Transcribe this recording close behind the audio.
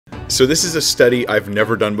So this is a study I've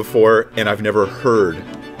never done before, and I've never heard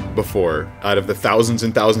before. Out of the thousands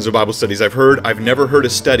and thousands of Bible studies I've never heard a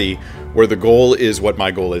study where the goal is what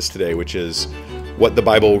my goal is today, which is what the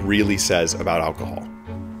Bible really says about alcohol.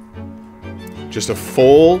 Just a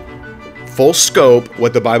full scope,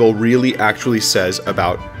 what the Bible really actually says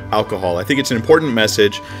about alcohol. I think it's an important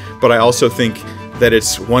message, but I also think that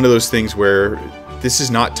it's one of those things where this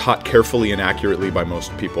is not taught carefully and accurately by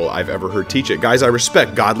most people I've ever heard teach it. Guys I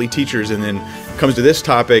respect, godly teachers, and then comes to this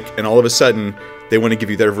topic and all of a sudden they want to give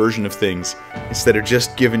you their version of things instead of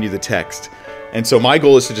just giving you the text. And so my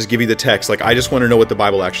goal is to just give you the text. Like, I just want to know what the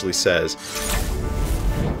Bible actually says.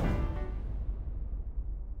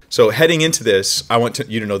 So heading into this, I want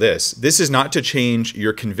you to know this. This is not to change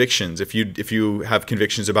your convictions. If you have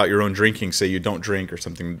convictions about your own drinking, say you don't drink or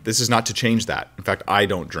something, this is not to change that. In fact, I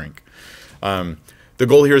don't drink. The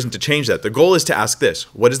goal here isn't to change that. The goal is to ask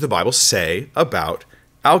this: what does the Bible say about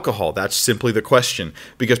alcohol? That's simply the question,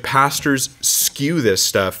 because pastors skew this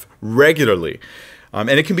stuff regularly. And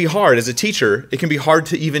it can be hard, as a teacher, it can be hard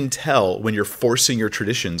to even tell when you're forcing your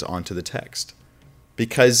traditions onto the text,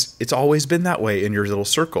 because it's always been that way in your little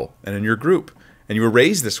circle and in your group, and you were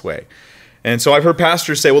raised this way. And so I've heard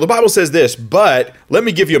pastors say, well, the Bible says this, but let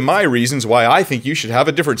me give you my reasons why I think you should have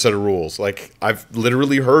a different set of rules. Like, I've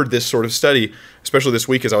literally heard this sort of study, especially this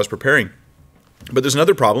week as I was preparing. But there's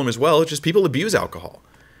another problem as well, it's just people abuse alcohol.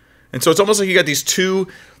 And so it's almost like you got these two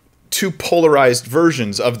polarized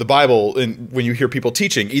versions of the Bible when you hear people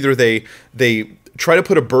teaching. Either they try to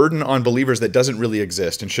put a burden on believers that doesn't really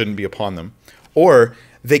exist and shouldn't be upon them, or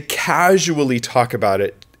they casually talk about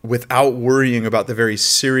it without worrying about the very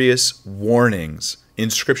serious warnings in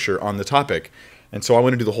Scripture on the topic. And so I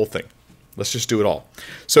want to do the whole thing. Let's just do it all.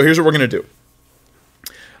 So here's what we're going to do.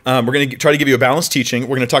 We're going to try to give you a balanced teaching.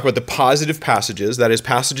 We're going to talk about the positive passages, that is,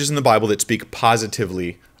 passages in the Bible that speak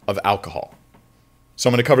positively of alcohol. So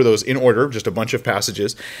I'm going to cover those in order, just a bunch of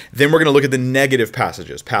passages. Then we're going to look at the negative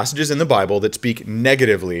passages, passages in the Bible that speak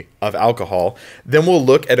negatively of alcohol. Then we'll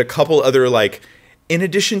look at a couple other, in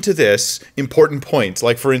addition to this, important points,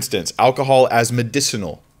 like, for instance, alcohol as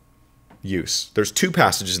medicinal use. There's two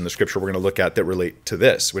passages in the Scripture we're going to look at that relate to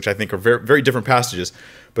this, which I think are very, very different passages,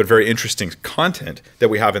 but very interesting content that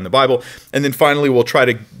we have in the Bible. And then finally, we'll try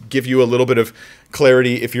to give you a little bit of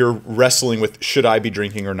clarity if you're wrestling with, should I be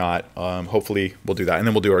drinking or not? Hopefully, we'll do that. And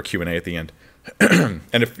then we'll do our Q&A at the end. And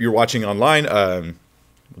if you're watching online, we'll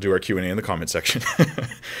do our Q&A in the comment section.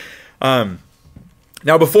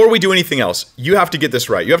 Now, before we do anything else, you have to get this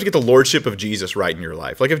right. You have to get the lordship of Jesus right in your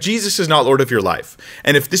life. Like, if Jesus is not Lord of your life,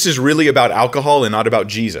 and if this is really about alcohol and not about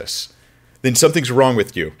Jesus, then something's wrong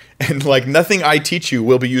with you. And nothing I teach you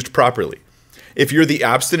will be used properly. If you're the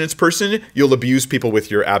abstinence person, you'll abuse people with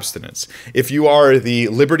your abstinence. If you are the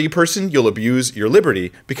liberty person, you'll abuse your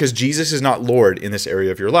liberty, because Jesus is not Lord in this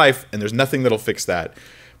area of your life, and there's nothing that'll fix that.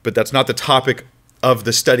 But that's not the topic of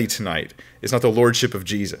the study tonight. It's not the lordship of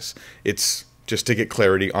Jesus. It's just to get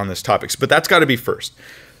clarity on this topic. But that's got to be first.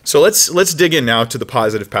 So let's dig in now to the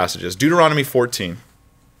positive passages. Deuteronomy 14.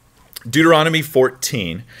 Deuteronomy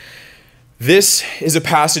 14. This is a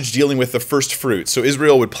passage dealing with the first fruits. So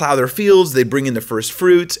Israel would plow their fields, they'd bring in the first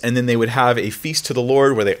fruits, and then they would have a feast to the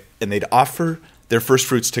Lord where they'd offer their first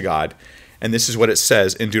fruits to God. And this is what it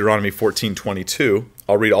says in Deuteronomy 14:22.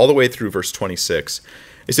 I'll read all the way through verse 26.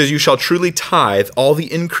 It says, "You shall truly tithe all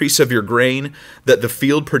the increase of your grain that the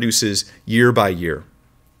field produces year by year.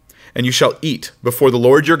 And you shall eat before the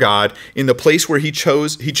Lord your God in the place where he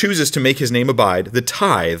chooses to make his name abide, the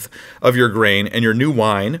tithe of your grain and your new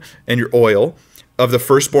wine and your oil, of the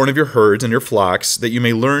firstborn of your herds and your flocks, that you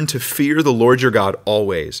may learn to fear the Lord your God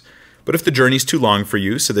always. But if the journey is too long for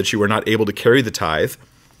you, so that you are not able to carry the tithe,"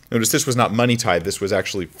 notice this was not money tithe, this was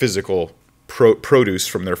actually physical produce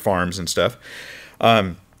from their farms and stuff.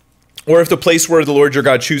 "Or if the place where the Lord your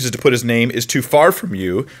God chooses to put his name is too far from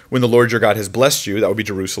you, when the Lord your God has blessed you," that would be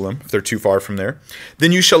Jerusalem, if they're too far from there,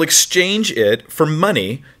 "then you shall exchange it for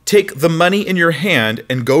money, take the money in your hand,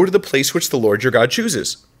 and go to the place which the Lord your God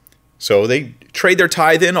chooses." So they trade their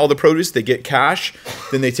tithe in, all the produce, they get cash,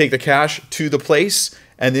 then they take the cash to the place,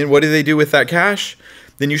 and then what do they do with that cash?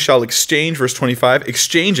 "Then you shall exchange," verse 25,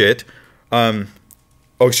 "exchange it,"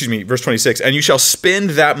 verse 26, "and you shall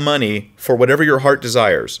spend that money for whatever your heart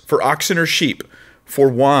desires, for oxen or sheep, for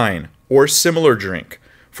wine or similar drink,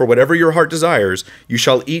 for whatever your heart desires, you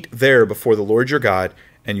shall eat there before the Lord your God,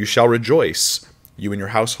 and you shall rejoice, you and your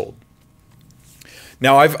household."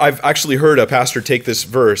 Now, I've actually heard a pastor take this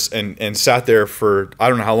verse and sat there for I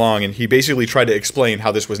don't know how long, and he basically tried to explain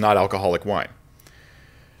how this was not alcoholic wine.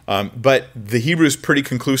 But the Hebrew is pretty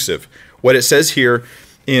conclusive. What it says here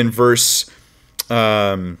in verse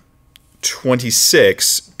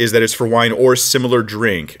 26 is that it's for wine or similar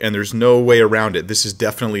drink, and there's no way around it. This is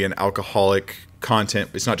definitely an alcoholic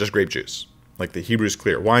content. It's not just grape juice. Like the Hebrew is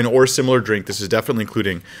clear. Wine or similar drink, this is definitely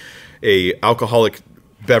including a alcoholic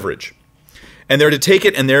beverage. And they're to take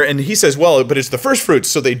it, and he says, well, but it's the first fruits,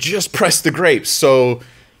 so they just press the grapes. So,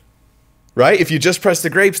 right? If you just press the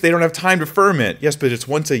grapes, they don't have time to ferment. Yes, but it's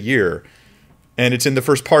once a year, and it's in the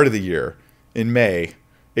first part of the year, in May,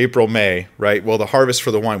 April, May, right? Well, the harvest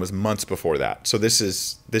for the wine was months before that. So this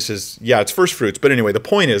is yeah, it's first fruits. But anyway, the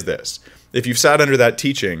point is this. If you've sat under that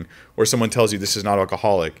teaching or someone tells you this is not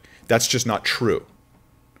alcoholic, that's just not true.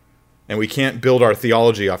 And we can't build our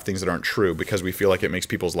theology off things that aren't true because we feel like it makes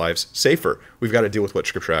people's lives safer. We've got to deal with what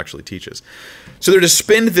Scripture actually teaches. So they're to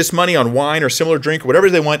spend this money on wine or similar drink, whatever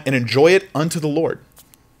they want, and enjoy it unto the Lord.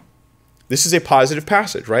 This is a positive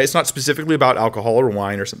passage, right? It's not specifically about alcohol or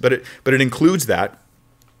wine or something, but it includes that.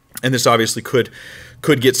 And this obviously could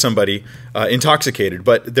get somebody intoxicated,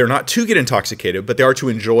 but they're not to get intoxicated, but they are to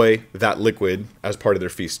enjoy that liquid as part of their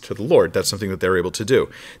feast to the Lord. That's something that they're able to do.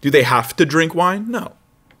 Do they have to drink wine? No.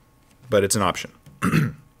 But it's an option.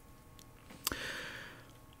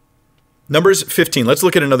 Numbers 15. Let's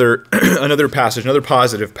look at another passage, another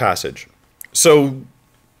positive passage. So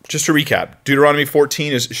just to recap, Deuteronomy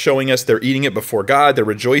 14 is showing us they're eating it before God. They're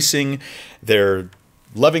rejoicing. They're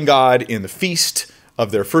loving God in the feast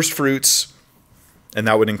of their first fruits. And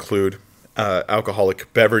that would include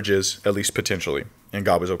alcoholic beverages, at least potentially. And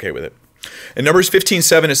God was okay with it. In Numbers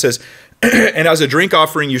 15:7, it says, and as a drink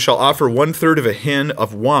offering, you shall offer 1/3 of a hin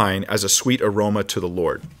of wine as a sweet aroma to the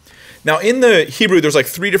Lord. Now, in the Hebrew, there's like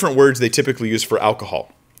 3 different words they typically use for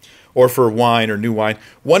alcohol or for wine or new wine.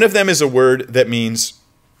 One of them is a word that means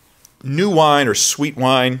new wine or sweet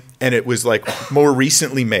wine, and it was like more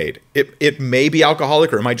recently made. It may be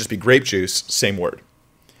alcoholic or it might just be grape juice, same word.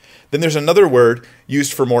 Then there's another word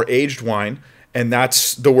used for more aged wine, and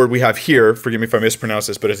that's the word we have here. Forgive me if I mispronounce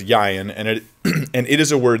this, but it's yayin, and it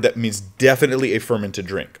is a word that means definitely a fermented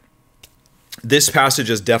drink. This passage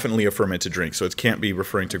is definitely a fermented drink, so it can't be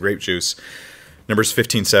referring to grape juice. Numbers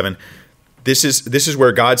 15:7. This is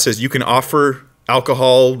where God says you can offer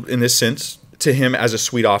alcohol in this sense to him as a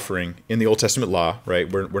sweet offering in the Old Testament law, right?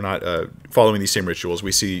 We're not following these same rituals.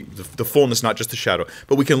 We see the fullness, not just the shadow,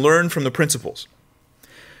 but we can learn from the principles.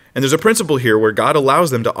 And there's a principle here where God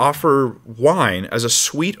allows them to offer wine as a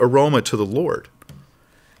sweet aroma to the Lord.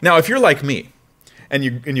 Now, if you're like me, and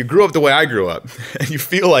you grew up the way I grew up, and you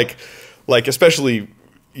feel like especially,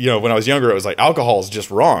 when I was younger, it was like alcohol is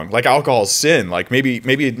just wrong. Like alcohol is sin. Like maybe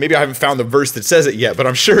I haven't found the verse that says it yet, but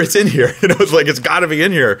I'm sure it's in here. It's like it's got to be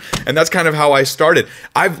in here. And that's kind of how I started.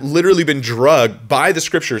 I've literally been drugged by the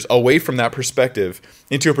Scriptures away from that perspective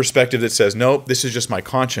into a perspective that says, no, this is just my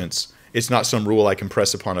conscience. It's not some rule I can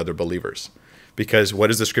press upon other believers. Because what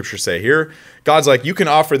does the Scripture say here? God's like, you can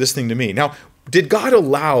offer this thing to me. Now, did God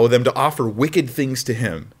allow them to offer wicked things to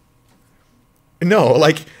him? No,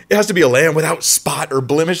 like it has to be a lamb without spot or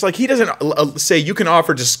blemish. Like he doesn't say you can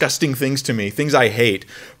offer disgusting things to me, things I hate.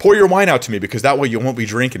 Pour your wine out to me because that way you won't be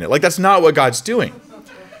drinking it. Like that's not what God's doing.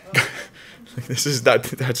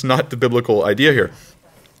 That's not the biblical idea here.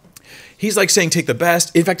 He's like saying take the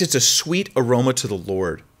best. In fact, it's a sweet aroma to the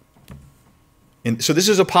Lord. And so this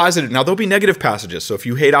is a positive. Now, there'll be negative passages. So if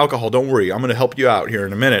you hate alcohol, don't worry. I'm going to help you out here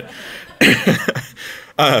in a minute.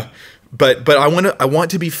 But I want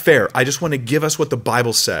to be fair. I just want to give us what the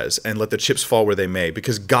Bible says and let the chips fall where they may,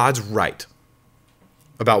 because God's right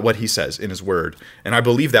about what he says in his word. And I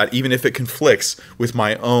believe that even if it conflicts with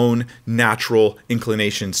my own natural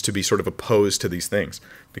inclinations to be sort of opposed to these things,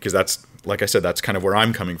 because that's, like I said, that's kind of where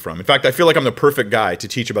I'm coming from. In fact, I feel like I'm the perfect guy to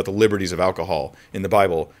teach about the liberties of alcohol in the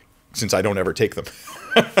Bible, since I don't ever take them,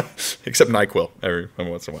 except NyQuil every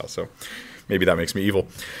once in a while. So maybe that makes me evil.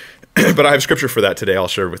 But I have scripture for that today. I'll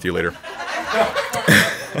share it with you later.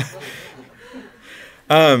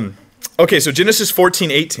 Okay, so Genesis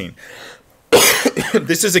 14:18.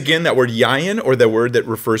 This is again that word yayin, or the word that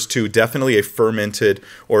refers to definitely a fermented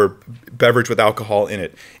or beverage with alcohol in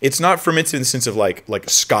it. It's not fermented in the sense of like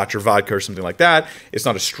scotch or vodka or something like that. It's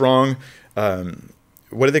not a strong,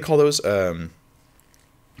 what do they call those?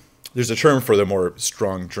 There's a term for the more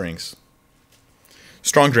strong drinks.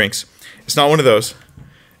 Strong drinks. It's not one of those.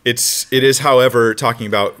 It is, however, talking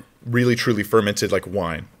about really truly fermented like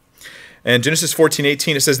wine. And Genesis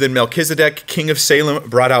 14:18, it says, then Melchizedek, king of Salem,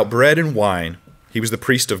 brought out bread and wine. He was the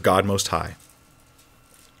priest of God Most High.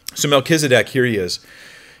 So Melchizedek, here he is.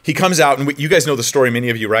 He comes out, and you guys know the story, many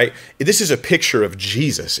of you, right? This is a picture of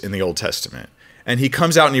Jesus in the Old Testament. And he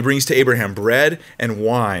comes out and he brings to Abraham bread and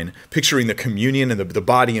wine, picturing the communion and the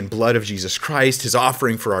body and blood of Jesus Christ, his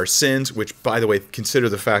offering for our sins, which, by the way, consider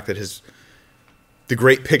the fact that the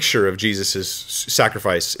great picture of Jesus'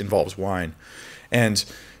 sacrifice involves wine. And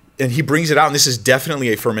he brings it out, and this is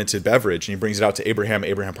definitely a fermented beverage, and he brings it out to Abraham.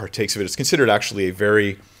 Abraham partakes of it. It's considered actually a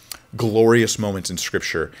very glorious moment in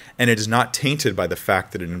Scripture, and it is not tainted by the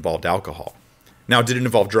fact that it involved alcohol. Now, did it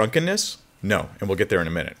involve drunkenness? No, and we'll get there in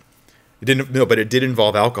a minute. But it did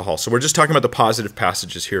involve alcohol. So we're just talking about the positive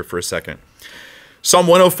passages here for a second. Psalm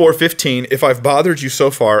 104:15, if I've bothered you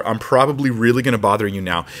so far, I'm probably really going to bother you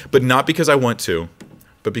now, but not because I want to,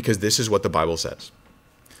 but because this is what the Bible says.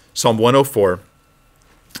 Psalm 104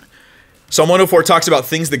 talks about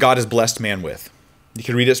things that God has blessed man with. You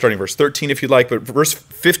can read it starting verse 13 if you'd like, but verse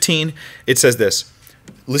 15, it says this,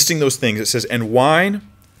 listing those things. It says, and wine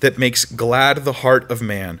that makes glad the heart of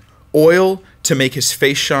man, oil to make his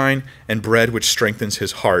face shine, and bread which strengthens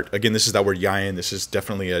his heart. Again, this is that word yayin. This is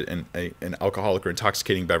definitely an alcoholic or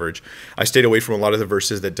intoxicating beverage. I stayed away from a lot of the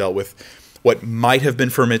verses that dealt with what might have been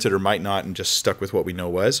fermented or might not, and just stuck with what we know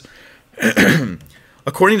was.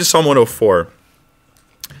 According to Psalm 104,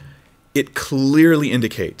 it clearly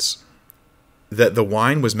indicates that the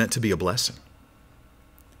wine was meant to be a blessing.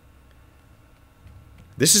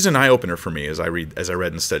 This is an eye-opener for me as I read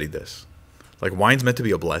and studied this. Like, wine's meant to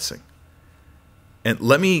be a blessing. And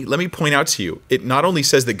let me point out to you, it not only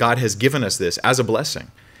says that God has given us this as a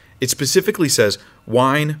blessing, it specifically says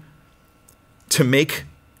wine to make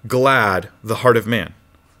glad the heart of man.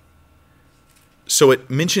 So it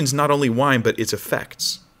mentions not only wine, but its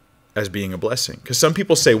effects as being a blessing. Because some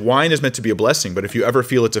people say wine is meant to be a blessing, but if you ever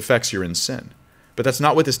feel its effects, you're in sin. But that's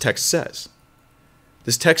not what this text says.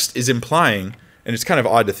 This text is implying, and it's kind of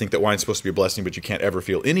odd to think that wine's supposed to be a blessing, but you can't ever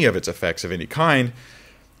feel any of its effects of any kind.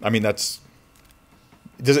 I mean, it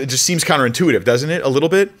just seems counterintuitive, doesn't it? A little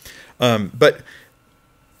bit. But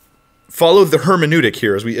follow the hermeneutic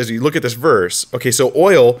here as we look at this verse. Okay, so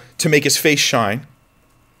oil to make his face shine,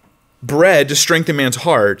 bread to strengthen man's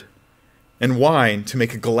heart, and wine to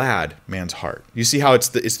make a glad man's heart. You see how it's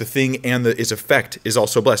the thing and its effect is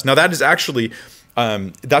also blessed. Now that is actually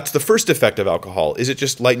that's the first effect of alcohol. Is it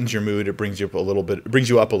just lightens your mood? It brings you up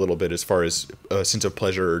a little bit as far as a sense of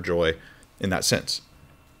pleasure or joy in that sense.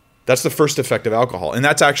 That's the first effect of alcohol, and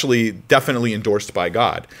that's actually definitely endorsed by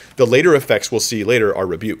God. The later effects we'll see later are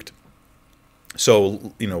rebuked.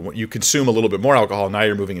 So, when you consume a little bit more alcohol, now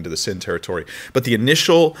you're moving into the sin territory. But the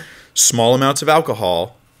initial small amounts of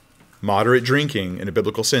alcohol, moderate drinking in a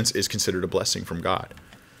biblical sense, is considered a blessing from God.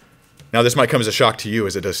 Now, this might come as a shock to you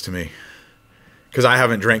as it does to me, because I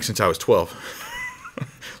haven't drank since I was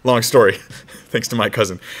 12. Long story, thanks to my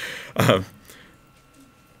cousin.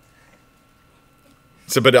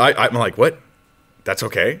 But I'm like, what? That's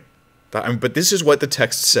okay? But this is what the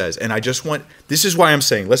text says, and this is why I'm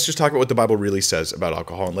saying, let's just talk about what the Bible really says about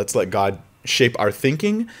alcohol, and let's let God shape our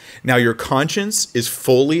thinking. Now, your conscience is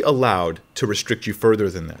fully allowed to restrict you further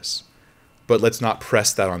than this, but let's not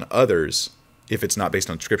press that on others if it's not based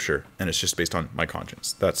on Scripture, and it's just based on my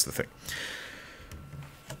conscience. That's the thing.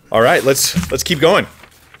 All right, let's keep going.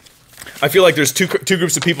 I feel like there's two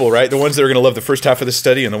groups of people, right? The ones that are going to love the first half of the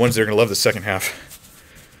study and the ones that are going to love the second half.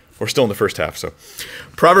 We're still in the first half. So,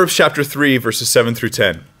 Proverbs chapter 3, verses 7 through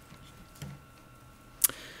 10.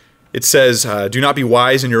 It says, do not be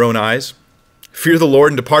wise in your own eyes. Fear the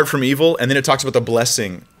Lord and depart from evil. And then it talks about the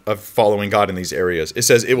blessing of following God in these areas. It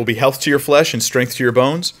says, it will be health to your flesh and strength to your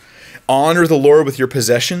bones. Honor the Lord with your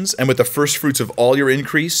possessions and with the first fruits of all your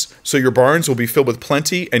increase. So your barns will be filled with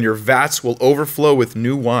plenty and your vats will overflow with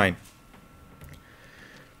new wine.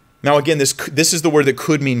 Now again, this is the word that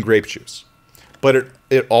could mean grape juice. But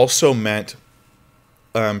it also meant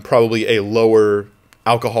probably a lower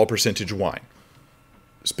alcohol percentage wine.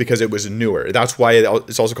 It's because it was newer. That's why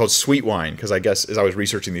it's also called sweet wine, because I guess as I was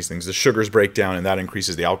researching these things, the sugars break down and that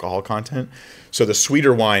increases the alcohol content. So the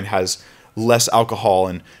sweeter wine has less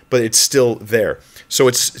alcohol, but it's still there. So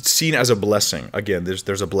it's seen as a blessing. Again,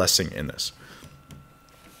 there's a blessing in this.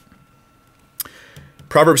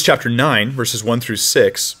 Proverbs chapter 9, verses 1 through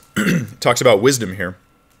 6, talks about wisdom here.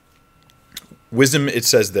 Wisdom, it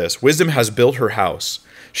says this, wisdom has built her house.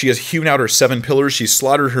 She has hewn out her 7 pillars. She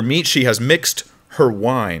slaughtered her meat. She has mixed her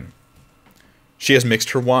wine. She has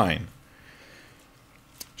mixed her wine.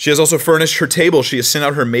 She has also furnished her table. She has sent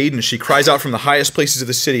out her maidens. She cries out from the highest places of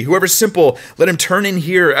the city. Whoever's simple, let him turn in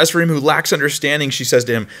here. As for him who lacks understanding, she says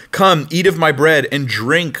to him, come, eat of my bread and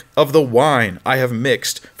drink of the wine I have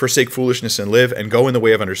mixed. Forsake foolishness and live and go in the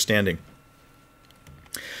way of understanding.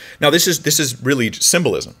 Now, this is really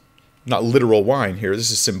symbolism. not literal wine here.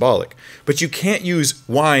 This is symbolic. But you can't use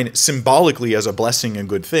wine symbolically as a blessing and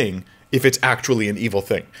good thing if it's actually an evil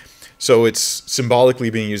thing. So it's symbolically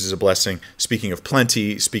being used as a blessing, speaking of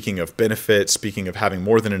plenty, speaking of benefit, speaking of having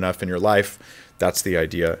more than enough in your life. That's the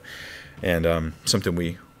idea, and something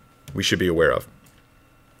we should be aware of.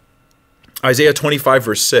 Isaiah 25,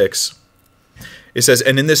 verse 6, it says,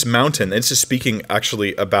 and in this mountain, and this is speaking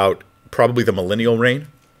actually about probably the millennial reign.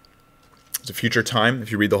 It's a future time.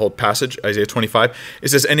 If you read the whole passage, Isaiah 25, it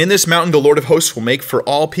says, and in this mountain the Lord of hosts will make for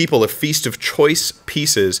all people a feast of choice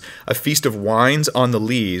pieces, a feast of wines on the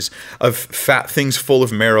lees, of fat things full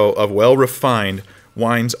of marrow, of well-refined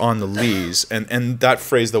wines on the lees. And that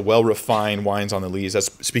phrase, the well-refined wines on the lees,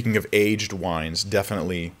 that's speaking of aged wines,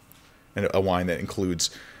 definitely a wine that includes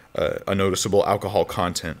a noticeable alcohol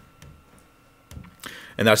content.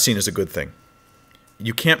 And that's seen as a good thing.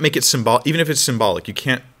 You can't make it symbolic, even if it's symbolic. You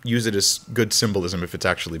can't use it as good symbolism if it's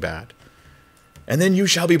actually bad. And then you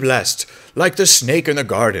shall be blessed, like the snake in the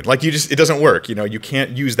garden. Like it doesn't work. You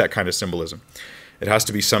can't use that kind of symbolism. It has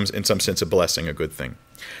to be in some sense a blessing, a good thing.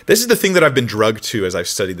 This is the thing that I've been drugged to as I've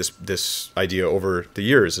studied this idea over the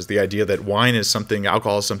years, is the idea that wine is something,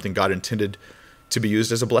 alcohol is something God intended to be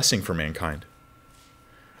used as a blessing for mankind.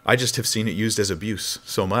 I just have seen it used as abuse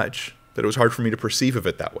so much that it was hard for me to perceive of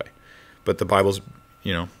it that way. But the Bible's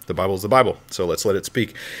the Bible's the Bible, so let's let it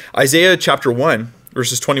speak. Isaiah chapter 1,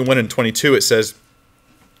 verses 21 and 22, it says,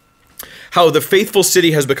 how the faithful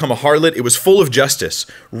city has become a harlot. It was full of justice.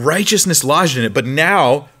 Righteousness lodged in it, but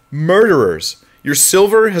now murderers. Your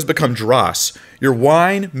silver has become dross, your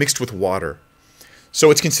wine mixed with water. So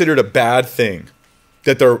it's considered a bad thing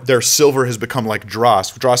that their silver has become like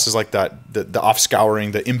dross. Dross is like that, the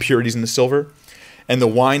off-scouring, the impurities in the silver. And the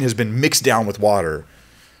wine has been mixed down with water.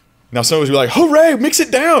 Now, some of us will be like, hooray, mix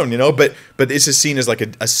it down, but this is seen as like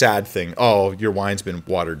a sad thing. Oh, your wine's been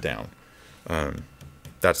watered down.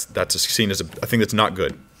 That's seen as a thing that's not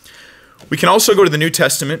good. We can also go to the New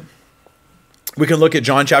Testament. We can look at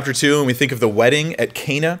John chapter 2, and we think of the wedding at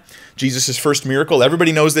Cana, Jesus' first miracle.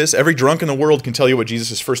 Everybody knows this. Every drunk in the world can tell you what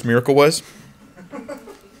Jesus' first miracle was.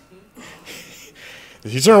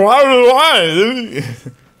 He turned water to wine.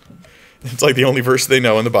 It's like the only verse they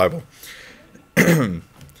know in the Bible.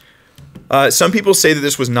 Some people say that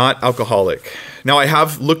this was not alcoholic. Now, I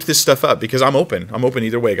have looked this stuff up because I'm open. I'm open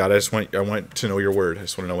either way, God. I want to know your word. I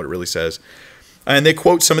just want to know what it really says. And they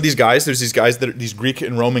quote some of these guys. There's these guys, these Greek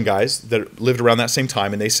and Roman guys that lived around that same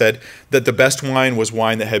time, and they said that the best wine was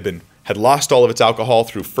wine that had lost all of its alcohol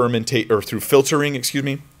through filtering,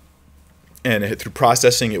 and through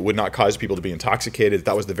processing. It would not cause people to be intoxicated.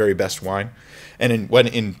 That was the very best wine. And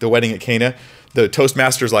in the wedding at Cana, the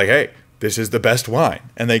toastmaster's like, hey, this is the best wine.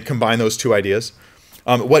 And they combine those two ideas.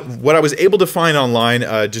 What I was able to find online,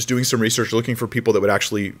 just doing some research, looking for people that would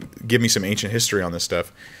actually give me some ancient history on this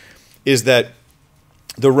stuff, is that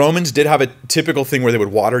the Romans did have a typical thing where they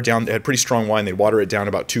would water down. They had pretty strong wine. They'd water it down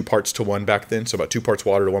about 2 parts to 1 back then. So about 2 parts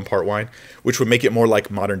water to 1 part wine, which would make it more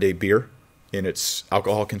like modern day beer in its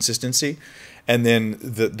alcohol consistency. And then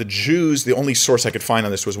the Jews, the only source I could find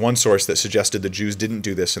on this was one source that suggested the Jews didn't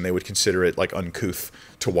do this, and they would consider it like uncouth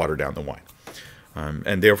to water down the wine.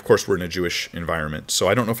 And they, of course, were in a Jewish environment. So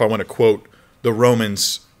I don't know if I want to quote the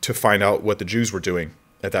Romans to find out what the Jews were doing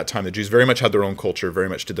at that time. The Jews very much had their own culture, very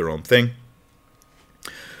much did their own thing.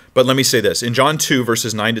 But let me say this. In John 2,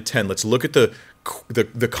 verses 9 to 10, let's look at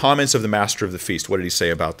the comments of the master of the feast. What did he say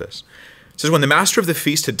about this? It says, when the master of the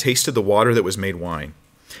feast had tasted the water that was made wine,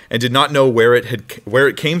 and did not know where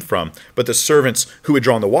it came from, but the servants who had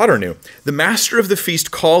drawn the water knew, the master of the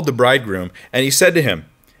feast called the bridegroom, and he said to him,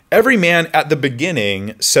 every man at the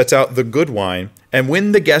beginning sets out the good wine, and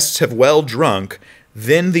when the guests have well drunk,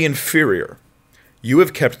 then the inferior. You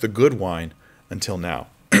have kept the good wine until now.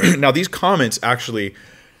 Now, these comments actually,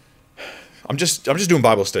 I'm just doing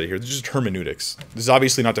Bible study here. This is just hermeneutics. This is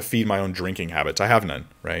obviously not to feed my own drinking habits. I have none,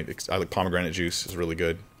 right? I like pomegranate juice. It's really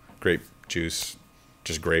good. Grape juice,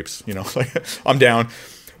 just grapes, I'm down.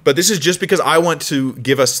 But this is just because I want to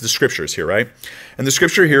give us the scriptures here, right? And the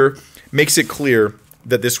scripture here makes it clear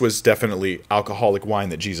that this was definitely alcoholic wine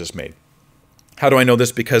that Jesus made. How do I know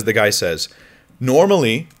this? Because the guy says,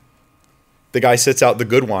 normally, the guy sets out the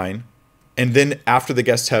good wine, and then after the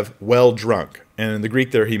guests have well drunk, and in the Greek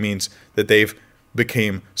there he means that they've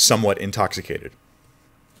became somewhat intoxicated.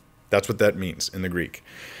 That's what that means in the Greek.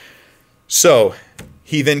 So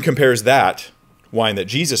he then compares that wine that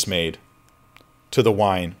Jesus made to the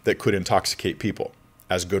wine that could intoxicate people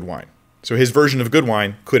as good wine. So his version of good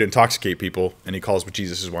wine could intoxicate people, and he calls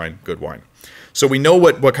Jesus' wine good wine. So we know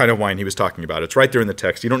what kind of wine he was talking about. It's right there in the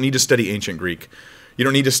text. You don't need to study ancient Greek. You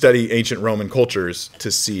don't need to study ancient Roman cultures to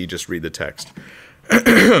see, just read the text.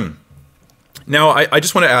 Now, I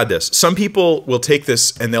just want to add this. Some people will take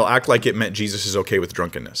this and they'll act like it meant Jesus is okay with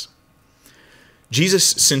drunkenness. Jesus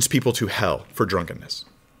sends people to hell for drunkenness.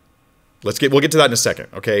 We'll get to that in a second,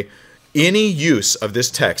 okay? Any use of this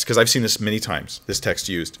text, because I've seen this many times, this text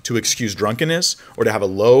used, to excuse drunkenness or to have a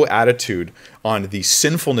low attitude on the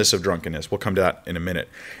sinfulness of drunkenness, we'll come to that in a minute.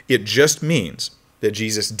 It just means that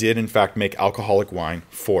Jesus did, in fact, make alcoholic wine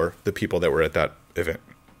for the people that were at that event.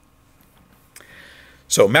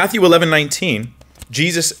 So Matthew 11:19,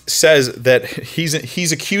 Jesus says that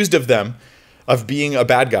he's accused of them of being a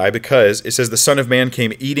bad guy because it says the Son of Man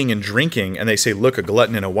came eating and drinking, and they say, look, a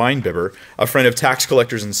glutton and a winebibber, a friend of tax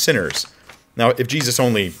collectors and sinners. Now, if Jesus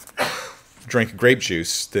only drank grape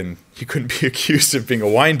juice, then he couldn't be accused of being a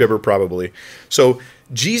winebibber probably. So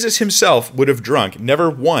Jesus himself would have drunk, never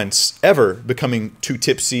once, ever becoming too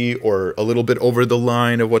tipsy or a little bit over the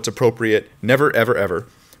line of what's appropriate. Never, ever, ever.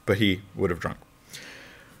 But he would have drunk.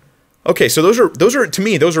 Okay, so those are to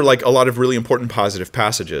me, those are like a lot of really important positive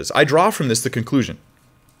passages. I draw from this the conclusion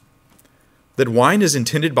that wine is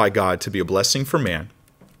intended by God to be a blessing for man,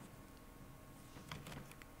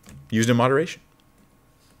 used in moderation.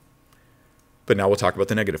 But now we'll talk about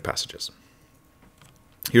the negative passages.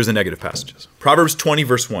 Here's the negative passages. Proverbs 20,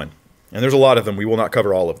 verse 1. And there's a lot of them. We will not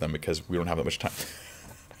cover all of them because we don't have that much time.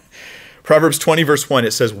 Proverbs 20, verse 1,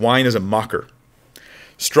 it says, wine is a mocker.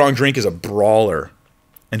 Strong drink is a brawler.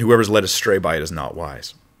 And whoever's led astray by it is not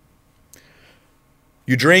wise.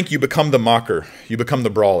 You drink, you become the mocker. You become the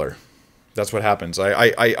brawler. That's what happens.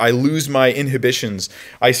 I lose my inhibitions.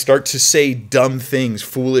 I start to say dumb things,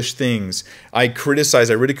 foolish things. I criticize,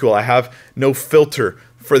 I ridicule. I have no filter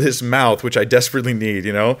for this mouth, which I desperately need,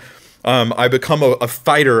 you know. I become a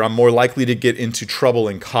fighter. I'm more likely to get into trouble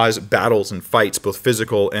and cause battles and fights, both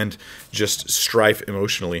physical and just strife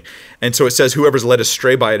emotionally. And so it says, whoever's led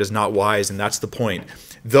astray by it is not wise, and that's the point.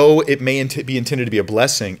 Though it may be intended to be a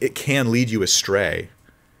blessing, it can lead you astray.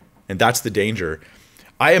 And that's the danger.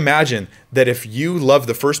 I imagine that if you love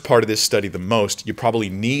the first part of this study the most, you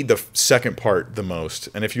probably need the second part the most.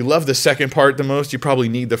 And if you love the second part the most, you probably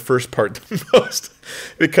need the first part the most.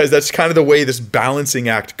 Because that's kind of the way this balancing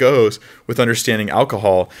act goes with understanding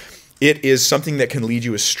alcohol. It is something that can lead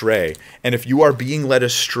you astray. And if you are being led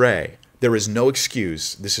astray, there is no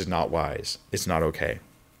excuse. This is not wise. It's not okay.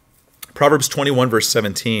 Proverbs 21, verse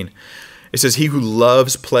 17, it says, he who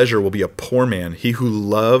loves pleasure will be a poor man. He who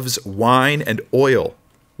loves wine and oil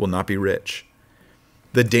will not be rich.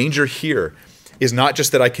 The danger here is not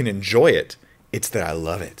just that I can enjoy it, it's that I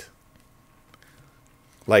love it.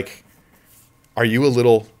 Like, are you a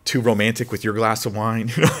little too romantic with your glass of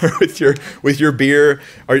wine, with your beer?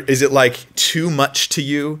 Or is it like too much to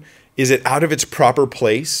you? Is it out of its proper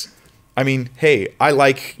place? I mean, hey, I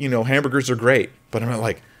like, hamburgers are great, but I'm not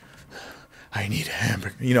like, I need a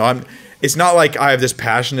hamburger. It's not like I have this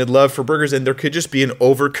passionate love for burgers, and there could just be an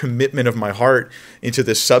overcommitment of my heart into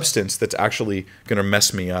this substance that's actually going to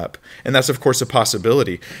mess me up. And that's, of course, a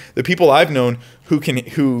possibility. The people I've known who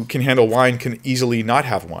can handle wine can easily not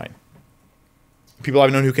have wine. People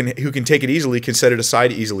I've known who can take it easily can set it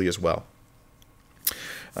aside easily as well.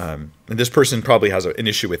 And this person probably has an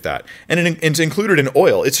issue with that. And it's included in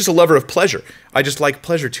oil. It's just a lover of pleasure. I just like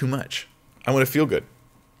pleasure too much. I want to feel good.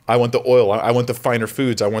 I want the oil. I want the finer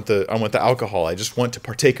foods. I want the alcohol. I just want to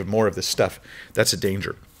partake of more of this stuff. That's a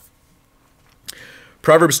danger.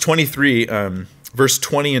 Proverbs 23, verse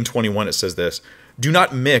 20 and 21, it says this, do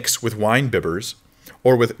not mix with wine bibbers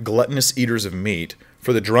or with gluttonous eaters of meat,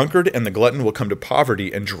 for the drunkard and the glutton will come to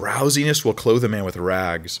poverty, and drowsiness will clothe a man with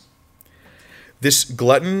rags. This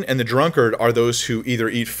glutton and the drunkard are those who either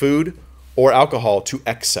eat food or alcohol to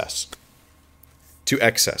excess. To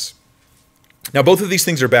excess. Now, both of these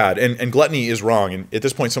things are bad, and gluttony is wrong. And at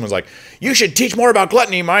this point, someone's like, you should teach more about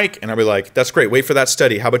gluttony, Mike. And I'll be like, that's great. Wait for that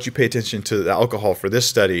study. How about you pay attention to the alcohol for this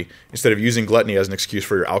study instead of using gluttony as an excuse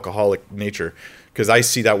for your alcoholic nature? Because I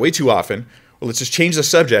see that way too often. Well, let's just change the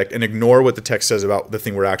subject and ignore what the text says about the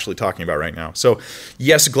thing we're actually talking about right now. So,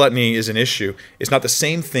 yes, gluttony is an issue. It's not the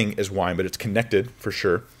same thing as wine, but it's connected for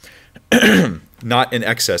sure. Not in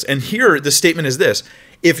excess. And here, the statement is this.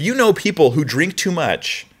 If you know people who drink too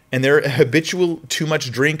much, and they're habitual, too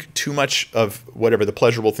much drink, too much of whatever the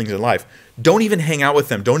pleasurable things in life, don't even hang out with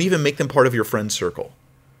them. Don't even make them part of your friend circle.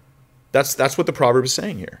 That's what the proverb is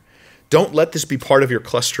saying here. Don't let this be part of your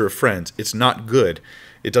cluster of friends. It's not good.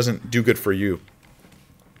 It doesn't do good for you.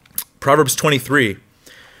 Proverbs 23,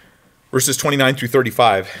 verses 29 through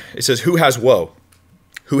 35, it says, who has woe?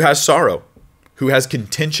 Who has sorrow? Who has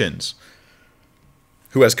contentions?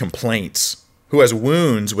 Who has complaints? who has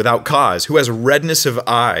wounds without cause, who has redness of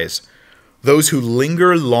eyes, those who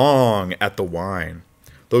linger long at the wine,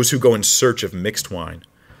 those who go in search of mixed wine.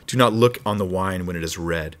 Do not look on the wine when it is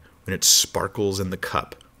red, when it sparkles in the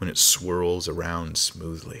cup, when it swirls around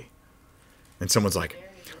smoothly. And someone's like,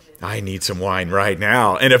 I need some wine right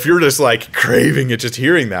now. And if you're just like craving it, just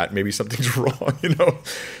hearing that, maybe something's wrong, you know?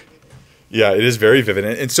 Yeah, it is very vivid.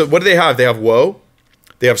 And so what do they have? They have woe,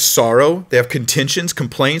 they have sorrow, they have contentions,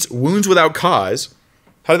 complaints, wounds without cause.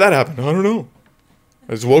 How did that happen? I don't know.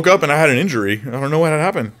 I just woke up and I had an injury. I don't know what had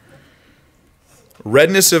happened.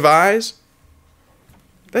 Redness of eyes.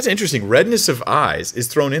 That's interesting. Redness of eyes is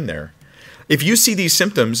thrown in there. If you see these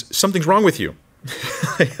symptoms, something's wrong with you.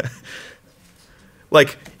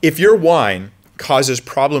 Like, if your wine causes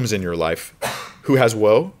problems in your life, who has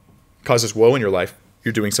woe, causes woe in your life,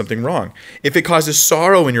 you're doing something wrong. If it causes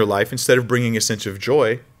sorrow in your life instead of bringing a sense of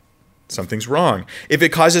joy, something's wrong. If it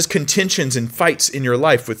causes contentions and fights in your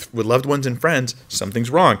life with loved ones and friends, something's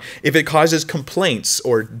wrong. If it causes complaints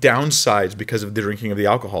or downsides because of the drinking of the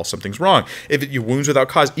alcohol, something's wrong. If you wounds without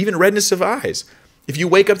cause, even redness of eyes. If you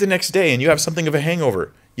wake up the next day and you have something of a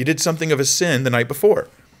hangover, you did something of a sin the night before.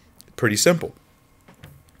 Pretty simple.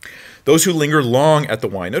 Those who linger long at the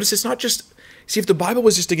wine. Notice it's not just, see, if the Bible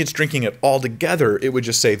was just against drinking it altogether, it would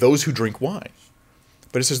just say those who drink wine.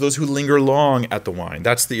 But it says those who linger long at the wine.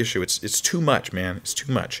 That's the issue. It's too much, man. It's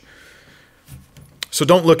too much. So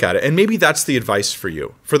don't look at it. And maybe that's the advice for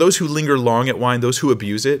you. For those who linger long at wine, those who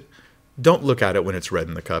abuse it, don't look at it when it's red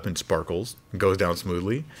in the cup and sparkles and goes down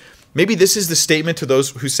smoothly. Maybe this is the statement to those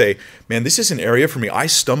who say, man, this is an area for me. I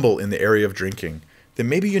stumble in the area of drinking. Then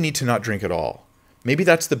maybe you need to not drink at all. Maybe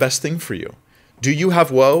that's the best thing for you. Do you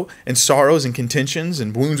have woe and sorrows and contentions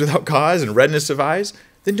and wounds without cause and redness of eyes?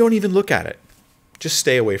 Then don't even look at it. Just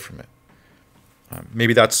stay away from it.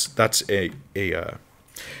 Maybe that's an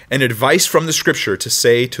advice from the scripture to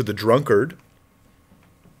say to the drunkard,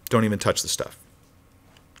 don't even touch the stuff.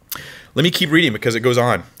 Let me keep reading because it goes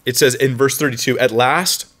on. It says in verse 32, at the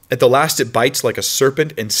last it bites like a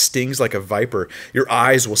serpent and stings like a viper. Your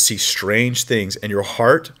eyes will see strange things and your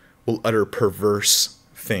heart will utter perverse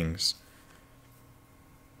things.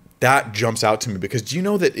 That jumps out to me because do you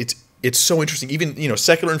know that it's so interesting. Even,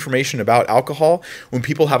 secular information about alcohol, when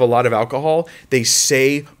people have a lot of alcohol, they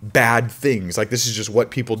say bad things. Like, this is just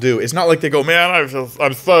what people do. It's not like they go, man,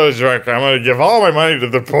 I'm so drunk, I'm going to give all my money to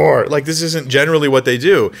the poor. Like, this isn't generally what they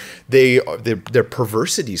do. Their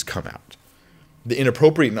perversities come out. The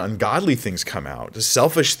inappropriate and ungodly things come out. The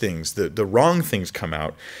selfish things, the wrong things come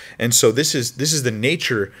out. And so this is the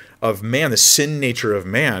nature of man, the sin nature of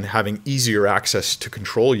man, having easier access to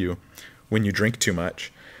control you when you drink too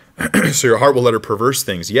much. So your heart will utter perverse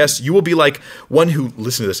things. Yes, you will be like one who,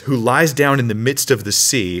 listen to this, who lies down in the midst of the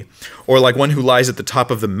sea, or like one who lies at the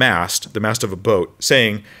top of the mast of a boat,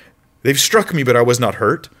 saying, they've struck me, but I was not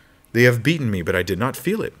hurt. They have beaten me, but I did not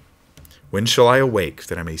feel it. When shall I awake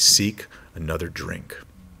that I may seek another drink?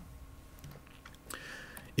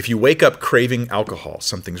 If you wake up craving alcohol,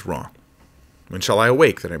 something's wrong. When shall I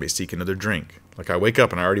awake that I may seek another drink? Like I wake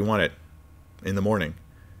up and I already want it in the morning.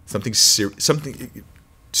 Something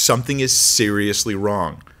is seriously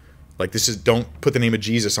wrong. Like don't put the name of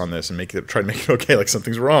Jesus on this and try to make it okay. Like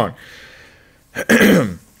something's wrong.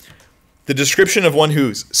 The description of one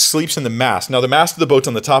who sleeps in the mast. Now the mast of the boat's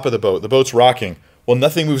on the top of the boat. The boat's rocking. Well,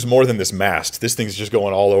 nothing moves more than this mast. This thing's just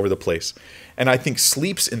going all over the place. And I think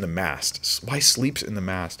sleeps in the mast. Why sleeps in the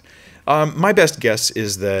mast? My best guess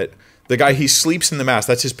is that the guy, he sleeps in the mast.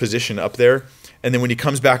 That's his position up there. And then when he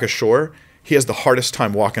comes back ashore, he has the hardest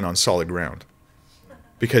time walking on solid ground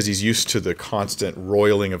because he's used to the constant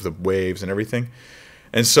roiling of the waves and everything.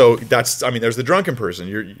 And so there's the drunken person.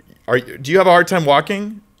 Do you have a hard time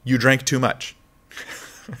walking? You drank too much.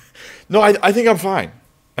 No, I think I'm fine.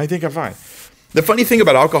 I think I'm fine. The funny thing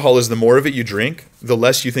about alcohol is the more of it you drink, the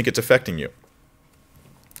less you think it's affecting you.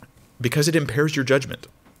 Because it impairs your judgment.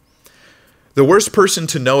 The worst person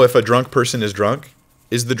to know if a drunk person is drunk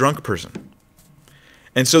is the drunk person.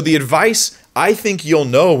 And so the advice, I think you'll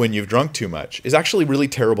know when you've drunk too much, is actually really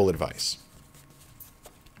terrible advice.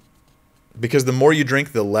 Because the more you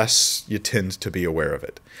drink, the less you tend to be aware of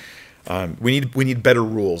it. We need better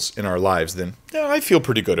rules in our lives than, I feel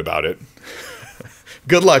pretty good about it.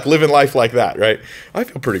 Good luck living life like that, right? I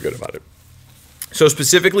feel pretty good about it. So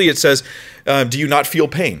specifically it says, do you not feel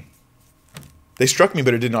pain? They struck me,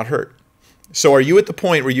 but it did not hurt. So are you at the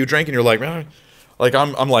point where you drink and you're like, man, like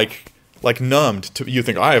I'm like numbed to, you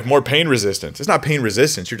think, I have more pain resistance. It's not pain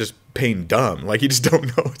resistance, you're just pain dumb. Like you just don't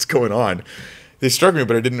know what's going on. They struck me,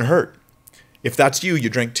 but it didn't hurt. If that's you, you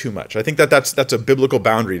drank too much. I think that's a biblical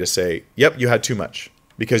boundary to say, yep, you had too much.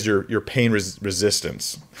 because your pain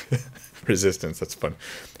resistance, that's fun,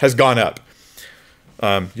 has gone up.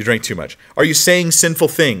 You drank too much. Are you saying sinful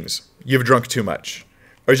things? You've drunk too much.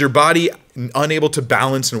 Or is your body unable to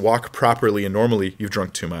balance and walk properly and normally? You've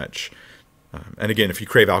drunk too much. And again, if you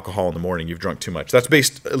crave alcohol in the morning, you've drunk too much. That's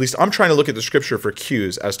based, at least I'm trying to look at the scripture for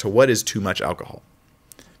cues as to what is too much alcohol.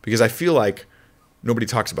 Because I feel like nobody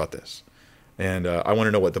talks about this. And I want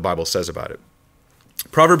to know what the Bible says about it.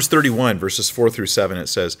 Proverbs 31, verses 4 through 7, it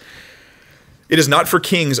says, "It is not for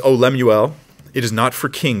kings, O Lemuel, it is not for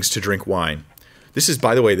kings to drink wine." This is,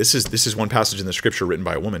 by the way, this is one passage in the scripture written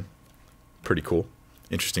by a woman. Pretty cool.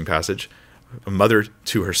 Interesting passage. A mother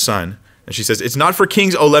to her son. And she says, "It's not for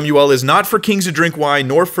kings, O Lemuel, it is not for kings to drink wine,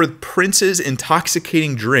 nor for princes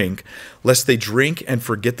intoxicating drink, lest they drink and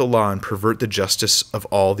forget the law and pervert the justice of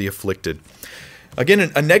all the afflicted."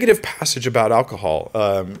 Again, a negative passage about alcohol.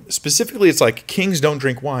 Specifically, it's like kings don't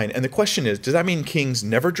drink wine. And the question is, does that mean kings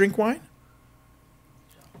never drink wine?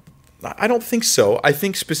 I don't think so. I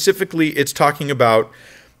think specifically it's talking about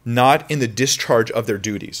not in the discharge of their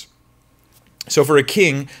duties. So for a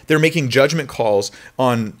king, they're making judgment calls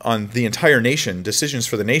on the entire nation, decisions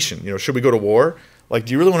for the nation. You know, should we go to war? Like,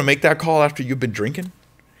 do you really want to make that call after you've been drinking?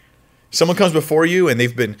 Someone comes before you and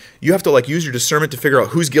you have to like use your discernment to figure out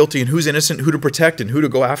who's guilty and who's innocent, who to protect and who to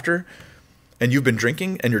go after. And you've been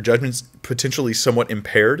drinking and your judgment's potentially somewhat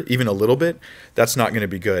impaired, even a little bit. That's not going to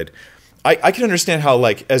be good. I can understand how,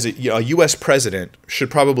 like, as a U.S. president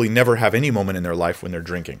should probably never have any moment in their life when they're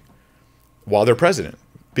drinking while they're president.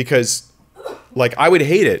 Because, like, I would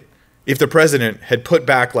hate it if the president had put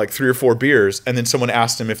back like 3 or 4 beers and then someone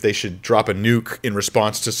asked him if they should drop a nuke in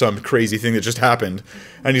response to some crazy thing that just happened.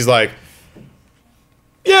 And he's like,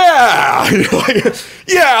 yeah,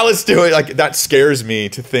 yeah, let's do it. Like, that scares me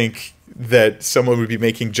to think that someone would be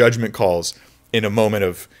making judgment calls in a moment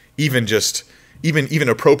of even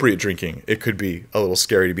appropriate drinking. It could be a little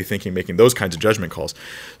scary to be making those kinds of judgment calls.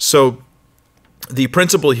 So the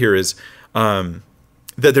principle here is that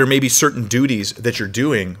there may be certain duties that you're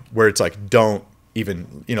doing where it's like, don't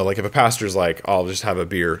even, like if a pastor's like, I'll just have a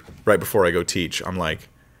beer right before I go teach. I'm like,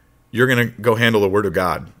 you're going to go handle the word of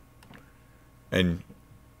God. And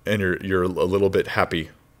you're a little bit happy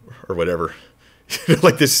or whatever.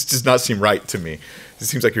 Like, this does not seem right to me. It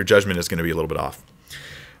seems like your judgment is going to be a little bit off.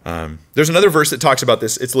 There's another verse that talks about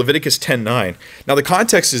this. It's Leviticus 10:9. Now the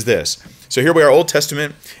context is this. So here we are, Old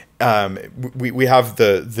Testament. We have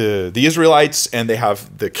the Israelites, and they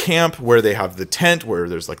have the camp where they have the tent where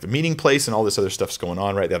there's like the meeting place and all this other stuff's going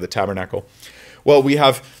on, right? They have the tabernacle. Well, we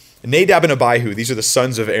have Nadab and Abihu. These are the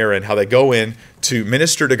sons of Aaron, how they go in to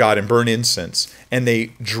minister to God and burn incense, and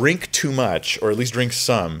they drink too much, or at least drink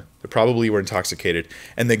some. They probably were intoxicated,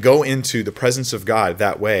 and they go into the presence of God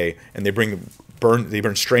that way, and they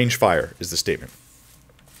burn strange fire, is the statement.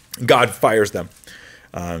 God fires them,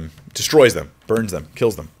 destroys them, burns them,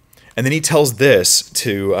 kills them. And then he tells this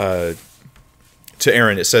to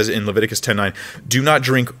Aaron. It says in Leviticus 10:9, "Do not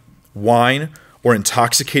drink wine or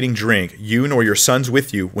intoxicating drink, you nor your sons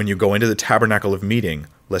with you, when you go into the tabernacle of meeting,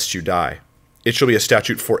 lest you die. It shall be a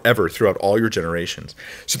statute forever throughout all your generations."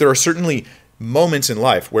 So there are certainly moments in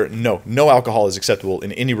life where no alcohol is acceptable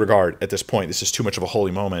in any regard at this point. This is too much of a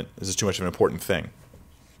holy moment. This is too much of an important thing.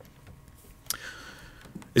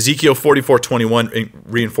 Ezekiel 44:21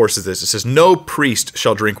 reinforces this. It says, "No priest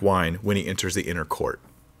shall drink wine when he enters the inner court."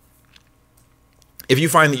 If you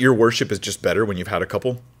find that your worship is just better when you've had a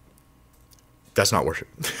couple, that's not worship.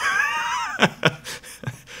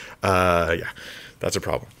 Yeah, that's a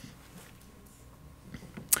problem.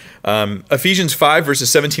 Ephesians 5, verses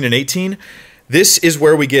 17 and 18. This is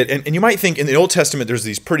where we get, and you might think in the Old Testament there's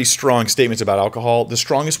these pretty strong statements about alcohol. The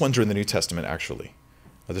strongest ones are in the New Testament, actually.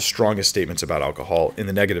 The strongest statements about alcohol in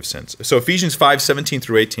the negative sense. So Ephesians 5, 17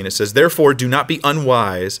 through 18, it says, "Therefore do not be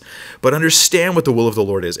unwise, but understand what the will of the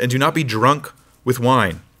Lord is, and do not be drunk with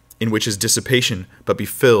wine, in which is dissipation, but be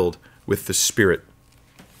filled with the Spirit."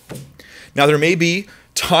 Now there may be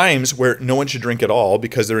times where no one should drink at all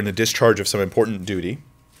because they're in a discharge of some important duty.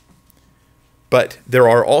 But there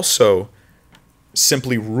are also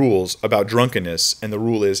simply rules about drunkenness, and the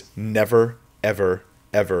rule is never, ever,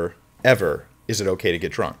 ever, ever is it okay to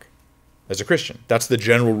get drunk as a Christian. That's the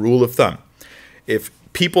general rule of thumb. If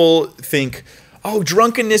people think, oh,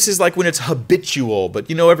 drunkenness is like when it's habitual, but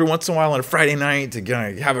every once in a while on a Friday night to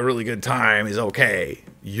have a really good time is okay,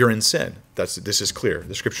 you're in sin. This is clear.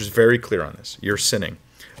 The scripture is very clear on this. You're sinning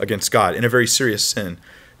against God in a very serious sin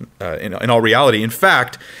in all reality. In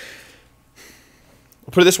fact,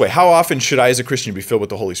 I'll put it this way. How often should I as a Christian be filled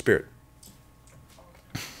with the Holy Spirit?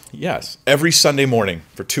 Yes. Every Sunday morning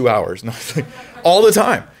for 2 hours. No, all the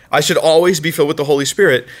time. I should always be filled with the Holy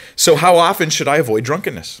Spirit. So how often should I avoid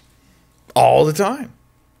drunkenness? All the time.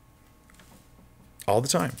 All the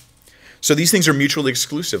time. So these things are mutually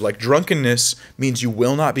exclusive. Like drunkenness means you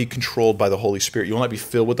will not be controlled by the Holy Spirit. You will not be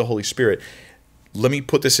filled with the Holy Spirit. Let me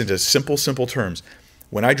put this into simple terms.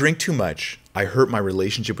 When I drink too much, I hurt my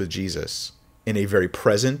relationship with Jesus in a very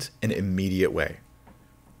present and immediate way.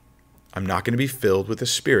 I'm not going to be filled with the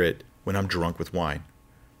Spirit when I'm drunk with wine.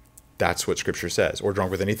 That's what Scripture says, or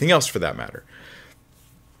drunk with anything else for that matter.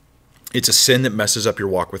 It's a sin that messes up your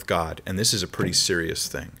walk with God, and this is a pretty serious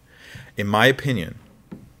thing. In my opinion,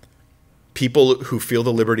 people who feel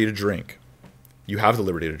the liberty to drink, you have the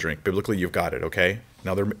liberty to drink. Biblically, you've got it, okay?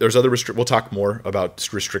 Now, there's other we'll talk more about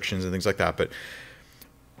restrictions and things like that,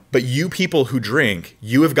 but you people who drink,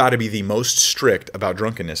 you have got to be the most strict about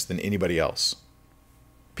drunkenness than anybody else.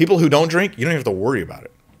 People who don't drink, you don't even have to worry about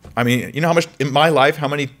it. I mean, you know how much in my life, how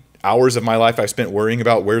many hours of my life I've spent worrying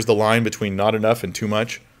about where's the line between not enough and too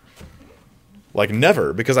much? Like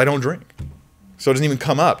never, because I don't drink. So it doesn't even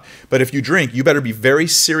come up. But if you drink, you better be very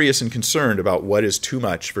serious and concerned about what is too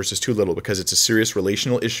much versus too little, because it's a serious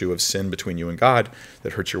relational issue of sin between you and God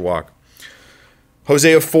that hurts your walk.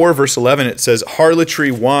 Hosea 4, verse 11, it says,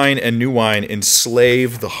 harlotry, wine, and new wine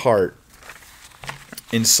enslave the heart.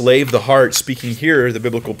 Enslave the heart. Speaking here, the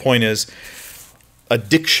biblical point is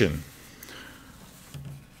addiction.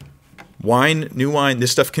 Wine, new wine,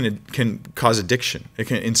 this stuff can cause addiction. It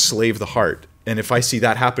can enslave the heart. And if I see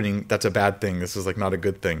that happening, that's a bad thing. This is like not a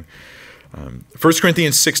good thing. 1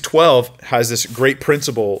 Corinthians 6:12 has this great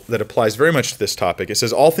principle that applies very much to this topic. It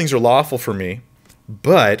says, all things are lawful for me,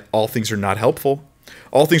 but all things are not helpful.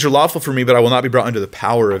 All things are lawful for me, but I will not be brought under the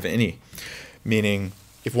power of any. Meaning,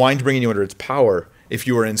 if wine's bringing you under its power, if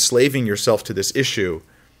you are enslaving yourself to this issue,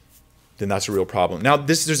 then that's a real problem. Now,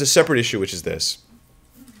 there's a separate issue, which is this.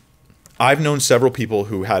 I've known several people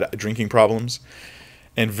who had drinking problems,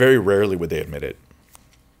 and very rarely would they admit it,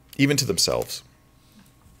 even to themselves.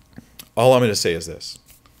 All I'm going to say is this.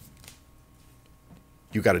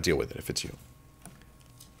 You got to deal with it if it's you.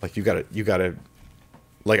 Like you got to,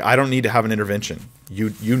 like, I don't need to have an intervention.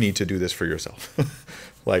 You need to do this for yourself.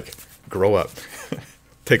 Like, grow up.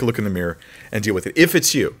 Take a look in the mirror and deal with it. If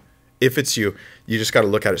it's you, you just got to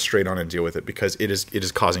look at it straight on and deal with it, because it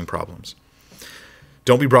is causing problems.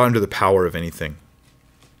 Don't be brought under the power of anything.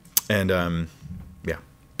 And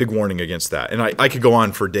big warning against that. And I could go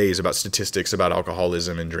on for days about statistics about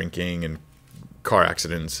alcoholism and drinking and car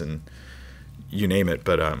accidents and you name it.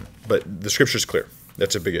 But the Scripture's clear.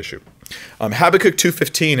 That's a big issue. Habakkuk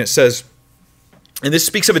 2:15, it says, and this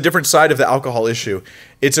speaks of a different side of the alcohol issue.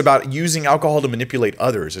 It's about using alcohol to manipulate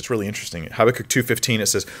others. It's really interesting. Habakkuk 2:15, it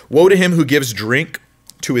says, woe to him who gives drink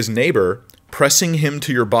to his neighbor, pressing him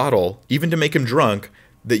to your bottle, even to make him drunk,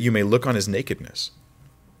 that you may look on his nakedness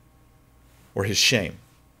or his shame.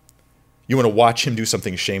 You want to watch him do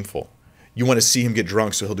something shameful. You want to see him get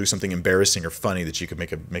drunk so he'll do something embarrassing or funny that you could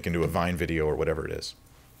make into a Vine video or whatever it is.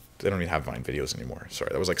 They don't even have Vine videos anymore. Sorry,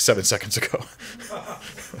 that was like 7 seconds ago.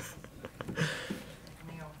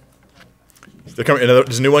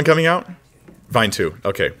 There's a new one coming out? Vine 2.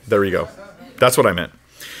 Okay, there we go. That's what I meant.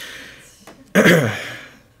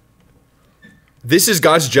 This is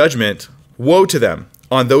God's judgment. Woe to them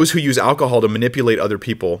on those who use alcohol to manipulate other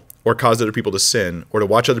people or cause other people to sin, or to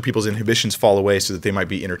watch other people's inhibitions fall away so that they might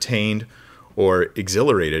be entertained or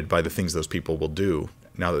exhilarated by the things those people will do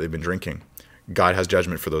now that they've been drinking. God has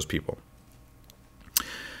judgment for those people.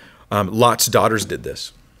 Lot's daughters did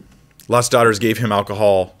this. Lot's daughters gave him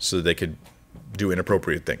alcohol so that they could do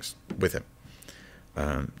inappropriate things with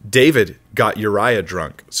him. David got Uriah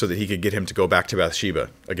drunk so that he could get him to go back to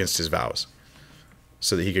Bathsheba against his vows,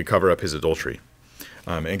 so that he could cover up his adultery.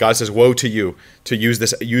 And God says, woe to you to use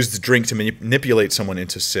the drink to manipulate someone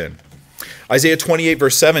into sin. Isaiah 28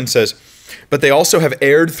 verse 7 says, but they also have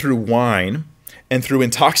erred through wine, and through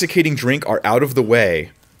intoxicating drink are out of the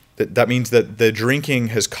way. That means that the drinking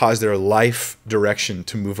has caused their life direction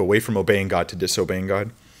to move away from obeying God to disobeying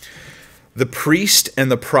God. The priest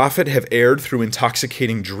and the prophet have erred through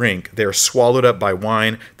intoxicating drink. They are swallowed up by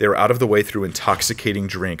wine. They are out of the way through intoxicating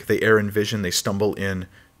drink. They err in vision. They stumble in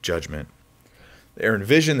judgment. They err in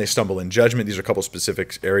vision. They stumble in judgment. These are a couple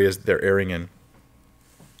specific areas they're erring in.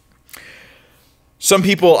 Some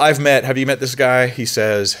people I've met, have you met this guy? He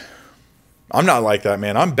says, I'm not like that,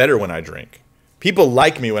 man. I'm better when I drink. People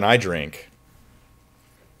like me when I drink.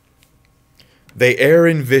 They err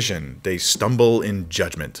in vision. They stumble in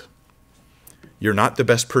judgment. You're not the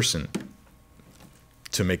best person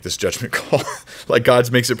to make this judgment call. Like,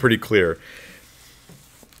 God makes it pretty clear.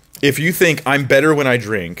 If you think I'm better when I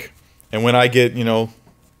drink, and when I get, a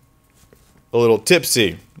little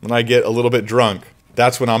tipsy, when I get a little bit drunk,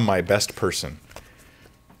 that's when I'm my best person.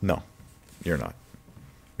 No, you're not.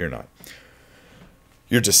 You're not.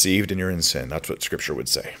 You're deceived and you're in sin. That's what Scripture would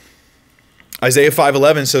say. Isaiah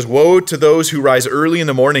 5:11 says, "Woe to those who rise early in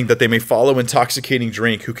the morning that they may follow intoxicating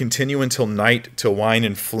drink, who continue until night till wine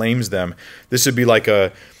inflames them." This would be like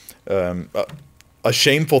a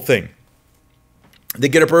shameful thing. They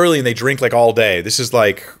get up early and they drink like all day. This is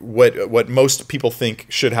like what most people think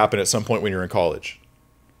should happen at some point when you're in college.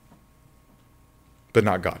 But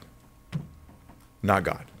not God. Not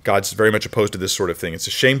God. God's very much opposed to this sort of thing. It's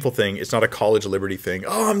a shameful thing. It's not a college liberty thing.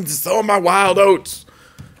 Oh, I'm just throwing my wild oats.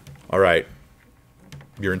 All right.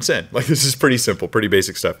 You're in sin. Like, this is pretty simple, pretty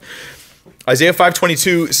basic stuff. Isaiah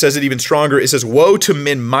 5:22 says it even stronger. It says, "Woe to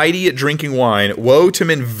men mighty at drinking wine. Woe to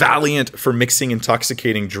men valiant for mixing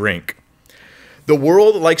intoxicating drink." The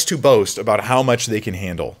world likes to boast about how much they can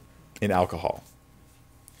handle in alcohol.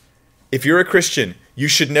 If you're a Christian, you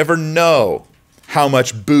should never know how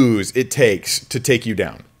much booze it takes to take you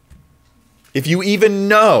down. If you even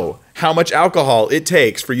know how much alcohol it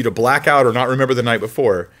takes for you to black out or not remember the night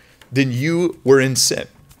before, then you were in sin.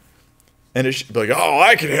 And it should be like, oh,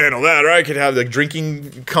 I can handle that, or I could have like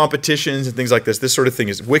drinking competitions and things like this. This sort of thing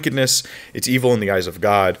is wickedness. It's evil in the eyes of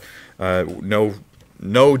God.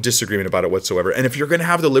 No disagreement about it whatsoever. And if you're going to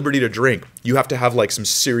have the liberty to drink, you have to have like some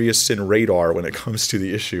serious sin radar when it comes to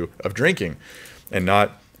the issue of drinking and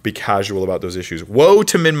not be casual about those issues. Woe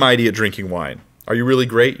to men mighty at drinking wine. Are you really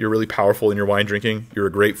great? You're really powerful in your wine drinking? You're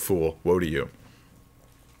a great fool. Woe to you.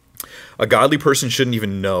 A godly person shouldn't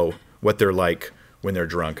even know what they're like when they're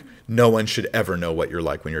drunk. No one should ever know what you're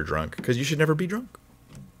like when you're drunk, because you should never be drunk.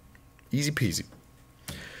 Easy peasy.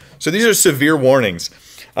 So these are severe warnings.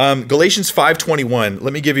 Galatians 5:21,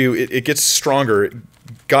 let me give you, it gets stronger.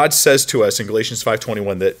 God says to us in Galatians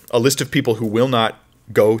 5:21 that a list of people who will not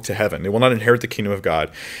go to heaven. They will not inherit the kingdom of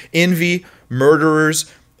God. Envy, murders,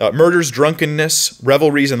 drunkenness,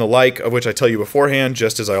 revelries, and the like, of which I tell you beforehand,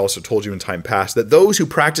 just as I also told you in time past, that those who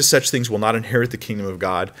practice such things will not inherit the kingdom of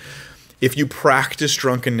God. If you practice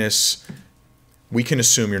drunkenness, we can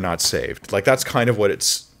assume you're not saved. Like, that's kind of what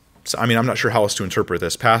it's, I mean, I'm not sure how else to interpret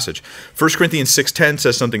this passage. 1 Corinthians 6:10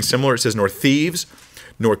 says something similar. It says, "Nor thieves,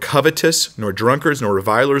 nor covetous, nor drunkards, nor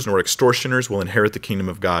revilers, nor extortioners will inherit the kingdom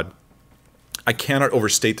of God." I cannot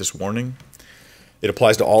overstate this warning. It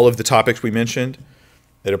applies to all of the topics we mentioned.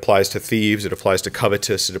 It applies to thieves, it applies to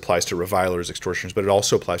covetous, it applies to revilers, extortioners, but it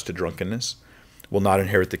also applies to drunkenness. Will not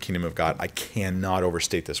inherit the kingdom of God. I cannot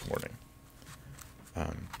overstate this warning.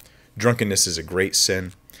 Drunkenness is a great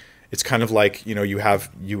sin. It's kind of like,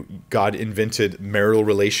 God invented marital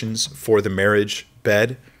relations for the marriage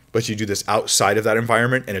bed, but you do this outside of that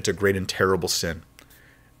environment, and it's a great and terrible sin.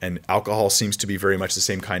 And alcohol seems to be very much the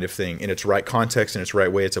same kind of thing. In its right context, in its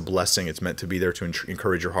right way, it's a blessing. It's meant to be there to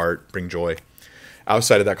encourage your heart, bring joy.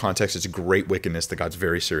 Outside of that context, it's great wickedness that God's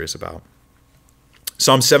very serious about.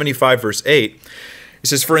 Psalm 75, verse 8, it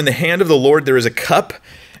says, "For in the hand of the Lord there is a cup,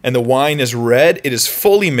 and the wine is red. It is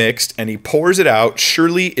fully mixed, and he pours it out.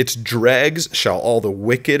 Surely its dregs shall all the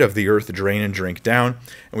wicked of the earth drain and drink down."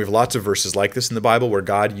 And we have lots of verses like this in the Bible where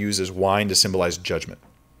God uses wine to symbolize judgment.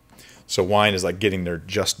 So wine is like getting their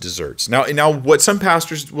just desserts. Now, what some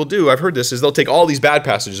pastors will do, I've heard this, is they'll take all these bad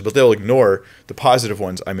passages, but they'll ignore the positive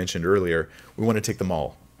ones I mentioned earlier. We want to take them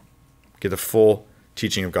all. Get the full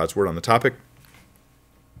teaching of God's word on the topic.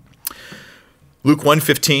 Luke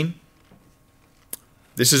 1:15.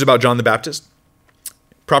 This is about John the Baptist,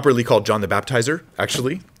 properly called John the Baptizer,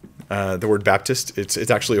 actually. The word Baptist,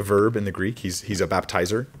 it's actually a verb in the Greek. He's a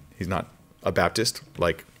baptizer. He's not a Baptist,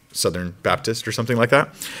 like Southern Baptist or something like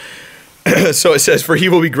that. So it says, "For he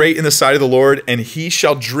will be great in the sight of the Lord, and he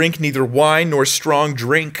shall drink neither wine nor strong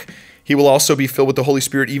drink. He will also be filled with the Holy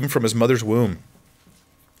Spirit even from his mother's womb."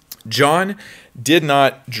 John did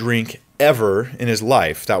not drink ever in his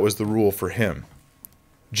life. That was the rule for him.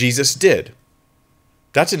 Jesus did.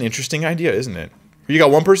 That's an interesting idea, isn't it? You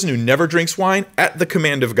got one person who never drinks wine at the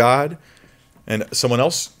command of God, and someone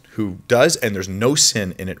else who does, and there's no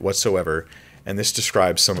sin in it whatsoever. And this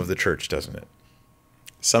describes some of the church, doesn't it?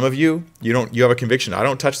 Some of you have a conviction. I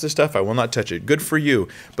don't touch this stuff. I will not touch it. Good for you.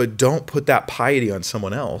 But don't put that piety on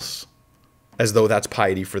someone else as though that's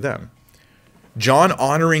piety for them. John,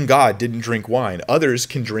 honoring God, didn't drink wine. Others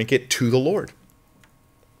can drink it to the Lord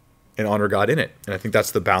and honor God in it. And I think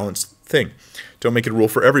that's the balanced thing. Don't make it a rule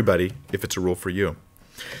for everybody if it's a rule for you.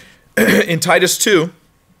 In Titus 2,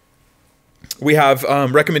 we have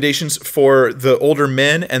recommendations for the older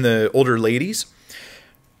men and the older ladies.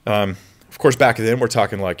 Of course, back then, we're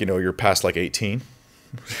talking like, you're past like 18.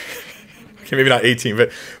 Okay, maybe not 18,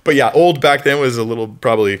 but yeah, old back then was a little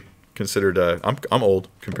probably considered, I'm old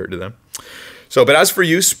compared to them. So, but as for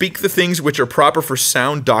you, speak the things which are proper for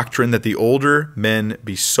sound doctrine, that the older men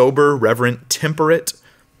be sober, reverent, temperate,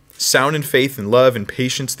 sound in faith and love and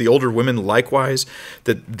patience. The older women likewise,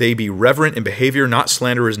 that they be reverent in behavior, not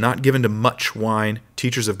slanderers, not given to much wine,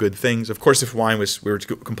 teachers of good things. Of course, if wine was, we were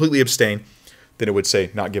to completely abstain, then it would say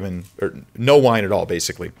not given, or no wine at all,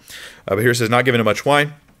 basically. But here it says not given to much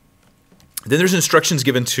wine. Then there's instructions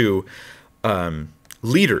given to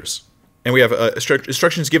leaders. And we have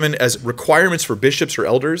instructions given as requirements for bishops or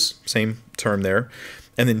elders, same term there,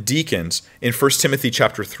 and then deacons in 1 Timothy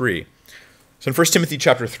chapter 3. So in 1 Timothy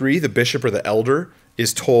chapter 3, the bishop or the elder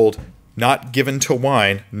is told not given to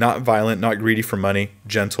wine, not violent, not greedy for money,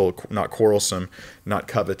 gentle, not quarrelsome, not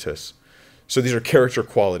covetous. So these are character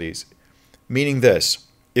qualities, meaning this: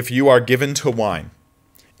 if you are given to wine,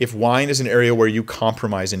 if wine is an area where you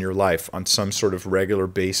compromise in your life on some sort of regular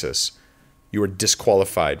basis, you are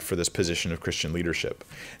disqualified for this position of Christian leadership.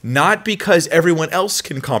 Not because everyone else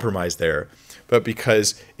can compromise there, but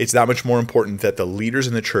because it's that much more important that the leaders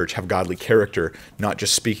in the church have godly character, not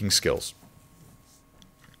just speaking skills.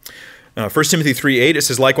 1 Timothy 3:8, it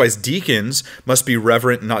says, likewise, deacons must be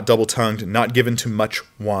reverent, not double-tongued, not given to much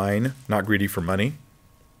wine, not greedy for money.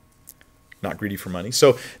 Not greedy for money.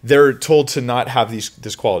 So they're told to not have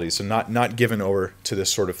these qualities, so not given over to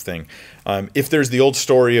this sort of thing. If there's the old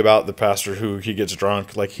story about the pastor who he gets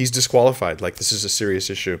drunk, like he's disqualified. Like this is a serious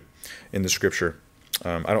issue in the scripture.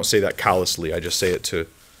 I don't say that callously. I just say it to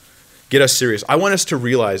get us serious. I want us to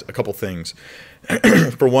realize a couple things.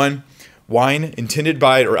 For one, wine intended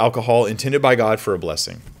by, or alcohol intended by God for a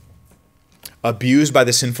blessing, abused by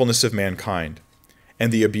the sinfulness of mankind.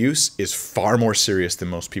 And the abuse is far more serious than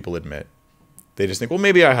most people admit. They just think, well,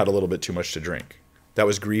 maybe I had a little bit too much to drink. That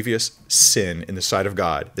was grievous sin in the sight of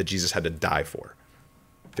God that Jesus had to die for.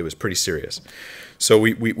 It was pretty serious. So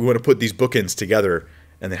we want to put these bookends together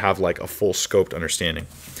and they have like a full scoped understanding.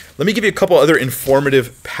 Let me give you a couple other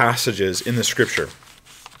informative passages in the scripture.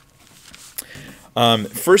 1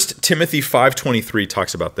 Timothy 5:23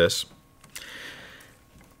 talks about this.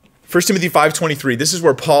 1 Timothy 5:23, this is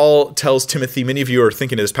where Paul tells Timothy, many of you are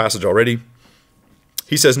thinking of this passage already.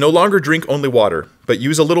 He says, no longer drink only water, but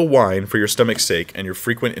use a little wine for your stomach's sake and your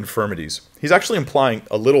frequent infirmities. He's actually implying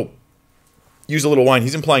use a little wine.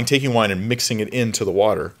 He's implying taking wine and mixing it into the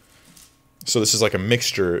water. So this is like a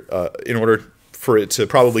mixture in order for it to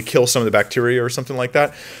probably kill some of the bacteria or something like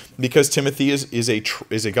that. Because Timothy is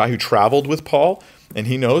a guy who traveled with Paul, and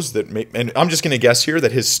he knows that, and I'm just going to guess here,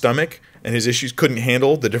 that his stomach and his issues couldn't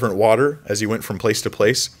handle the different water as he went from place to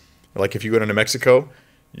place. Like if you go down to Mexico,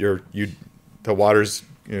 the water's,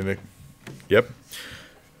 yep,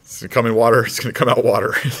 it's going to come in water, it's going to come out water.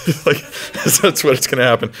 Like that's what it's going to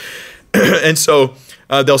happen. And so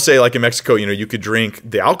they'll say, like in Mexico, you could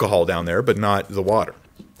drink the alcohol down there, but not the water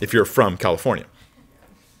if you're from California.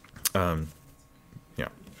 Yeah.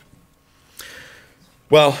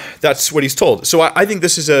 Well, that's what he's told. So I think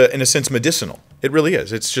this is, in a sense, medicinal. It really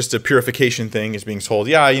is. It's just a purification thing. Is being told,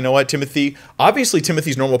 yeah, you know what, Timothy, obviously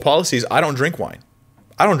Timothy's normal policy is I don't drink wine.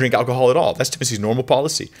 I don't drink alcohol at all. That's Timothy's normal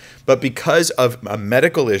policy. But because of a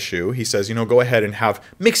medical issue, he says, go ahead and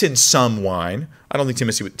mix in some wine. I don't think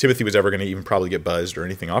Timothy was ever going to even probably get buzzed or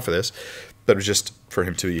anything off of this, but it was just for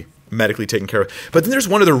him to be medically taken care of. But then there's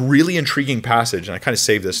one other really intriguing passage, and I kind of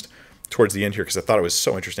saved this towards the end here because I thought it was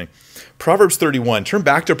so interesting. Proverbs 31. Turn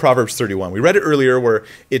back to Proverbs 31. We read it earlier where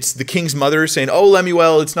it's the king's mother saying, "Oh,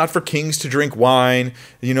 Lemuel, it's not for kings to drink wine.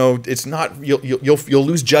 It's not. You'll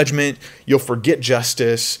lose judgment. You'll forget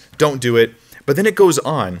justice. Don't do it." But then it goes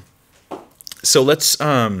on. So let's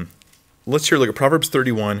hear a look at Proverbs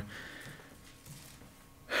 31.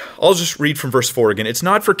 I'll just read from verse 4 again. It's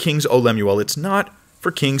not for kings, O Lemuel. It's not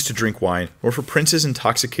for kings to drink wine, or for princes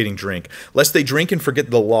intoxicating drink, lest they drink and forget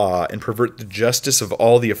the law and pervert the justice of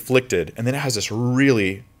all the afflicted. And then it has this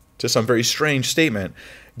really, to some very strange statement,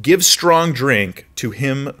 give strong drink to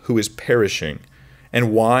him who is perishing,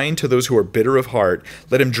 and wine to those who are bitter of heart.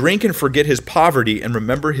 Let him drink and forget his poverty and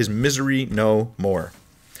remember his misery no more.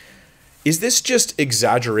 Is this just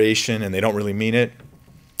exaggeration and they don't really mean it?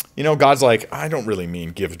 God's like, I don't really mean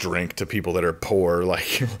give drink to people that are poor,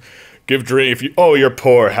 like give drink, you're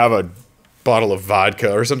poor, have a bottle of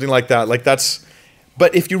vodka or something like that.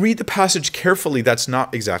 But if you read the passage carefully, that's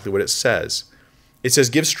not exactly what it says. It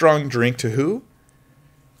says, give strong drink to who?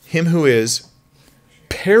 Him who is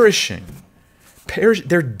perishing.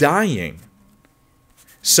 They're dying.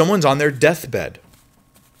 Someone's on their deathbed.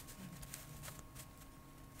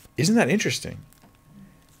 Isn't that interesting?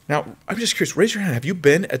 Now, I'm just curious, raise your hand. Have you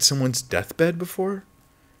been at someone's deathbed before?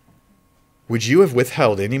 Would you have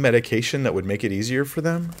withheld any medication that would make it easier for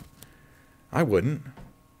them? I wouldn't.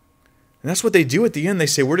 And that's what they do at the end. They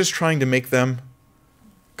say, we're just trying to make them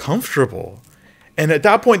comfortable. And at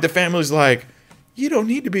that point, the family's like, you don't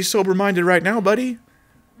need to be sober-minded right now, buddy.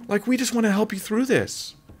 Like, we just want to help you through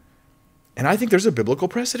this. And I think there's a biblical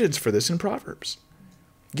precedence for this in Proverbs.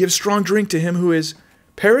 Give strong drink to him who is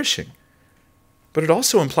perishing. But it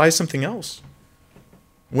also implies something else.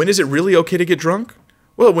 When is it really okay to get drunk?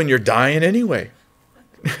 Well, when you're dying anyway.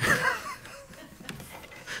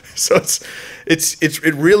 So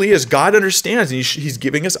it really is. God understands, and he's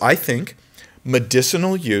giving us, I think,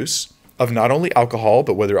 medicinal use of not only alcohol,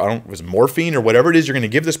 but whether it was morphine or whatever it is you're going to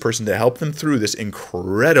give this person to help them through this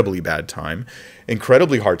incredibly bad time,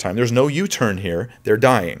 incredibly hard time. There's no U-turn here. They're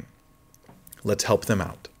dying. Let's help them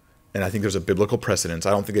out. And I think there's a biblical precedence.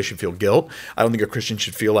 I don't think they should feel guilt. I don't think a Christian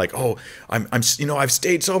should feel like, oh, I've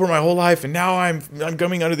stayed sober my whole life and now I'm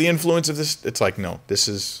coming under the influence of this. It's like, no,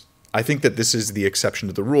 I think that this is the exception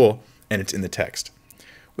to the rule, and it's in the text,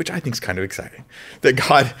 which I think is kind of exciting, that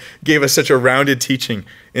God gave us such a rounded teaching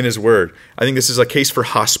in his word. I think this is a case for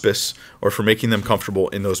hospice or for making them comfortable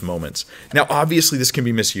in those moments. Now, obviously, this can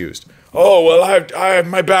be misused. Oh, well,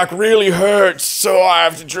 my back really hurts, so I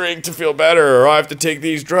have to drink to feel better, or I have to take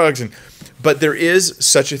these drugs. But there is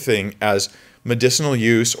such a thing as medicinal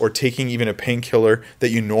use or taking even a painkiller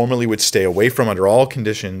that you normally would stay away from under all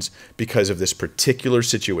conditions because of this particular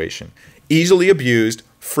situation. Easily abused,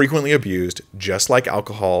 frequently abused, just like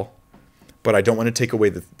alcohol, but I don't want to take away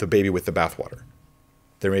the baby with the bathwater.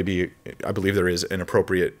 There may be, I believe there is an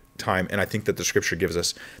appropriate time, and I think that the scripture gives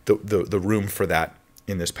us the room for that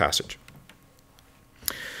in this passage.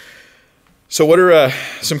 So what are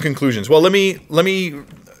some conclusions? Well, let me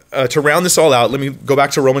to round this all out, let me go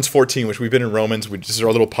back to Romans 14, which we've been in Romans. This is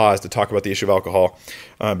our little pause to talk about the issue of alcohol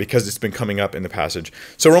because it's been coming up in the passage.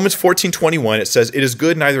 So Romans 14:21, it says, "It is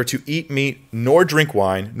good neither to eat meat nor drink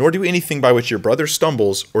wine, nor do anything by which your brother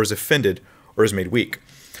stumbles or is offended or is made weak."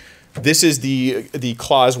 This is the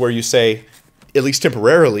clause where you say, at least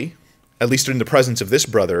temporarily, at least in the presence of this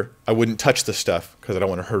brother, I wouldn't touch this stuff because I don't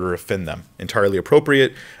want to hurt or offend them. Entirely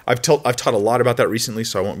appropriate. I've taught a lot about that recently,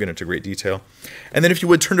 so I won't get into great detail. And then if you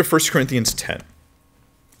would, turn to 1 Corinthians 10.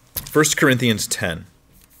 1 Corinthians 10.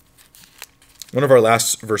 One of our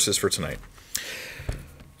last verses for tonight.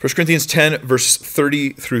 1 Corinthians 10, verse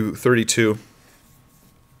 30 through 32.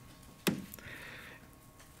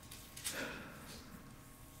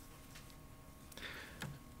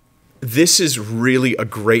 This is really a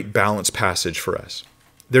great balance passage for us.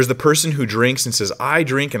 There's the person who drinks and says, I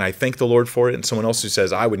drink and I thank the Lord for it, and someone else who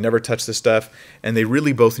says, I would never touch this stuff. And they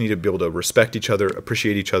really both need to be able to respect each other,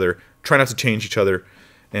 appreciate each other, try not to change each other,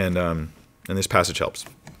 and this passage helps.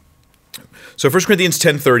 So 1 Corinthians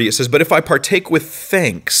 10:30, it says, "But if I partake with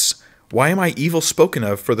thanks, why am I evil spoken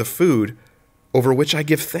of for the food over which I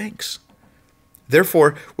give thanks?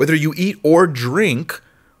 Therefore, whether you eat or drink,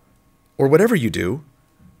 or whatever you do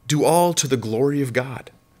all to the glory of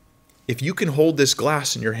God." If you can hold this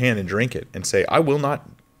glass in your hand and drink it and say, I will not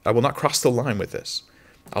cross the line with this.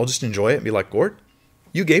 I'll just enjoy it and be like, Lord,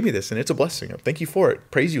 you gave me this and it's a blessing. Thank you for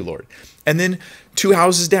it. Praise you, Lord. And then 2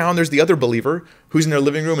 houses down, there's the other believer who's in their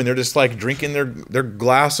living room and they're just like drinking their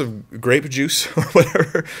glass of grape juice or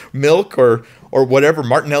whatever, milk or whatever,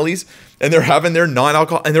 Martinelli's, and they're having their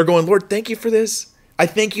non-alcohol and they're going, Lord, thank you for this. I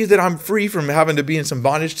thank you that I'm free from having to be in some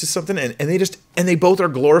bondage to something. And they both are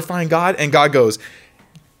glorifying God. And God goes,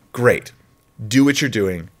 great, do what you're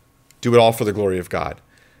doing. Do it all for the glory of God.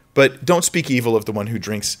 But don't speak evil of the one who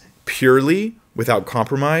drinks purely without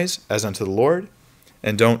compromise as unto the Lord.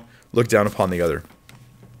 And don't look down upon the other.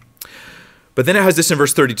 But then it has this in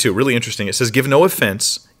verse 32, really interesting. It says, give no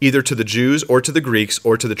offense either to the Jews or to the Greeks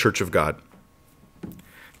or to the church of God.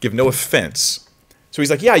 Give no offense. So he's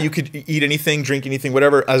like, yeah, you could eat anything, drink anything,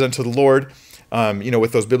 whatever, as unto the Lord,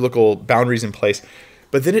 with those biblical boundaries in place.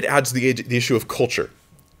 But then it adds the issue of culture.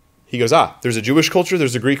 He goes, there's a Jewish culture,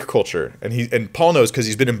 there's a Greek culture. And Paul knows because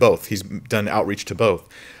he's been in both. He's done outreach to both.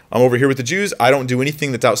 I'm over here with the Jews. I don't do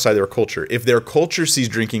anything that's outside their culture. If their culture sees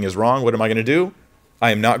drinking as wrong, what am I going to do?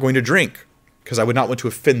 I am not going to drink because I would not want to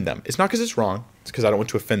offend them. It's not because it's wrong. It's because I don't want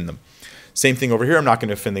to offend them. Same thing over here. I'm not going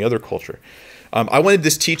to offend the other culture. I wanted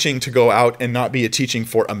this teaching to go out and not be a teaching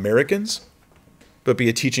for Americans, but be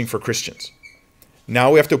a teaching for Christians.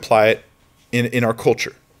 Now we have to apply it in our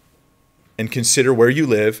culture and consider where you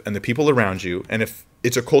live and the people around you. And if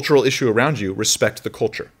it's a cultural issue around you, respect the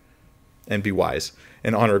culture and be wise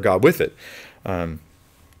and honor God with it. And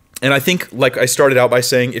I think, like I started out by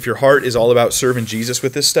saying, if your heart is all about serving Jesus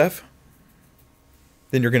with this stuff,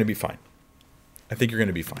 then you're going to be fine. I think you're going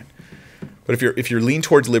to be fine. But if you're lean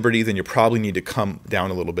towards liberty, then you probably need to come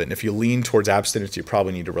down a little bit. And if you lean towards abstinence, you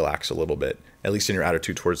probably need to relax a little bit, at least in your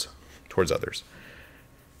attitude towards others.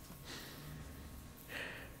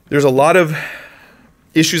 There's a lot of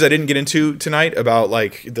issues I didn't get into tonight about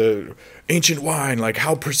like the ancient wine, like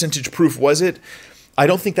how percentage proof was it? I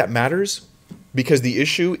don't think that matters, because the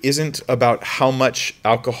issue isn't about how much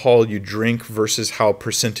alcohol you drink versus how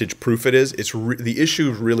percentage proof it is. The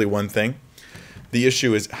issue is really one thing. The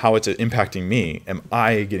issue is how it's impacting me. Am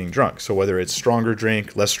I getting drunk? So whether it's stronger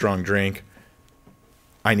drink, less strong drink,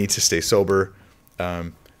 I need to stay sober.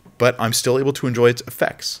 But I'm still able to enjoy its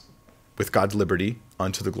effects with God's liberty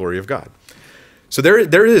unto the glory of God. So there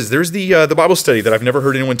it is. There's the Bible study that I've never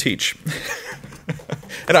heard anyone teach.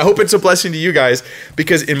 And I hope it's a blessing to you guys,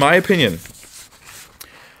 because in my opinion,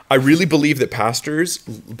 I really believe that pastors,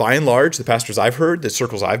 by and large, the pastors I've heard, the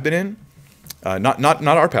circles I've been in, not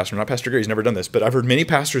our pastor, not Pastor Gary, he's never done this, but I've heard many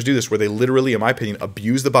pastors do this where they literally, in my opinion,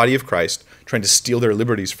 abuse the body of Christ, trying to steal their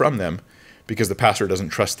liberties from them because the pastor doesn't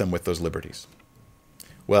trust them with those liberties.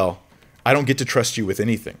 Well, I don't get to trust you with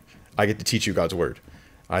anything. I get to teach you God's word.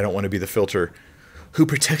 I don't want to be the filter who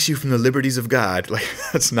protects you from the liberties of God. Like,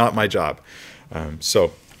 that's not my job.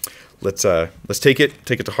 So let's take it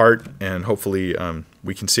to heart, and hopefully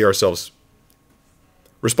we can see ourselves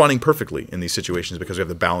responding perfectly in these situations because we have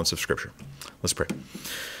the balance of Scripture. Let's pray.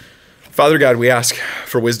 Father God, we ask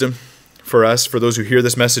for wisdom for us, for those who hear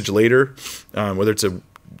this message later, whether it's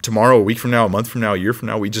tomorrow, a week from now, a month from now, a year from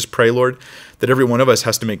now. We just pray, Lord, that every one of us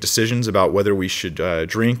has to make decisions about whether we should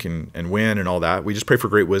drink and when and all that. We just pray for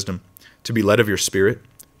great wisdom, to be led of your Spirit,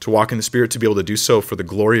 to walk in the Spirit, to be able to do so for the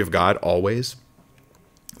glory of God always,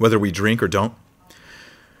 whether we drink or don't.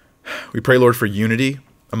 We pray, Lord, for unity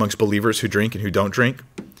amongst believers who drink and who don't drink,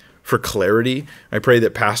 for clarity. I pray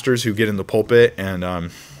that pastors who get in the pulpit and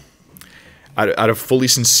out of fully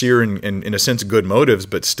sincere and in a sense good motives,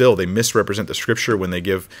 but still they misrepresent the Scripture when they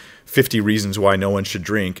give 50 reasons why no one should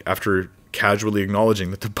drink after casually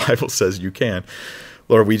acknowledging that the Bible says you can.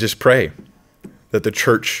 Lord, we just pray that the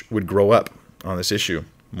church would grow up on this issue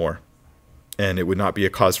more, and it would not be a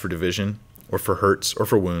cause for division or for hurts or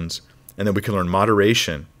for wounds, and that we can learn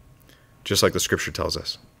moderation just like the Scripture tells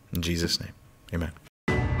us. In Jesus' name, amen.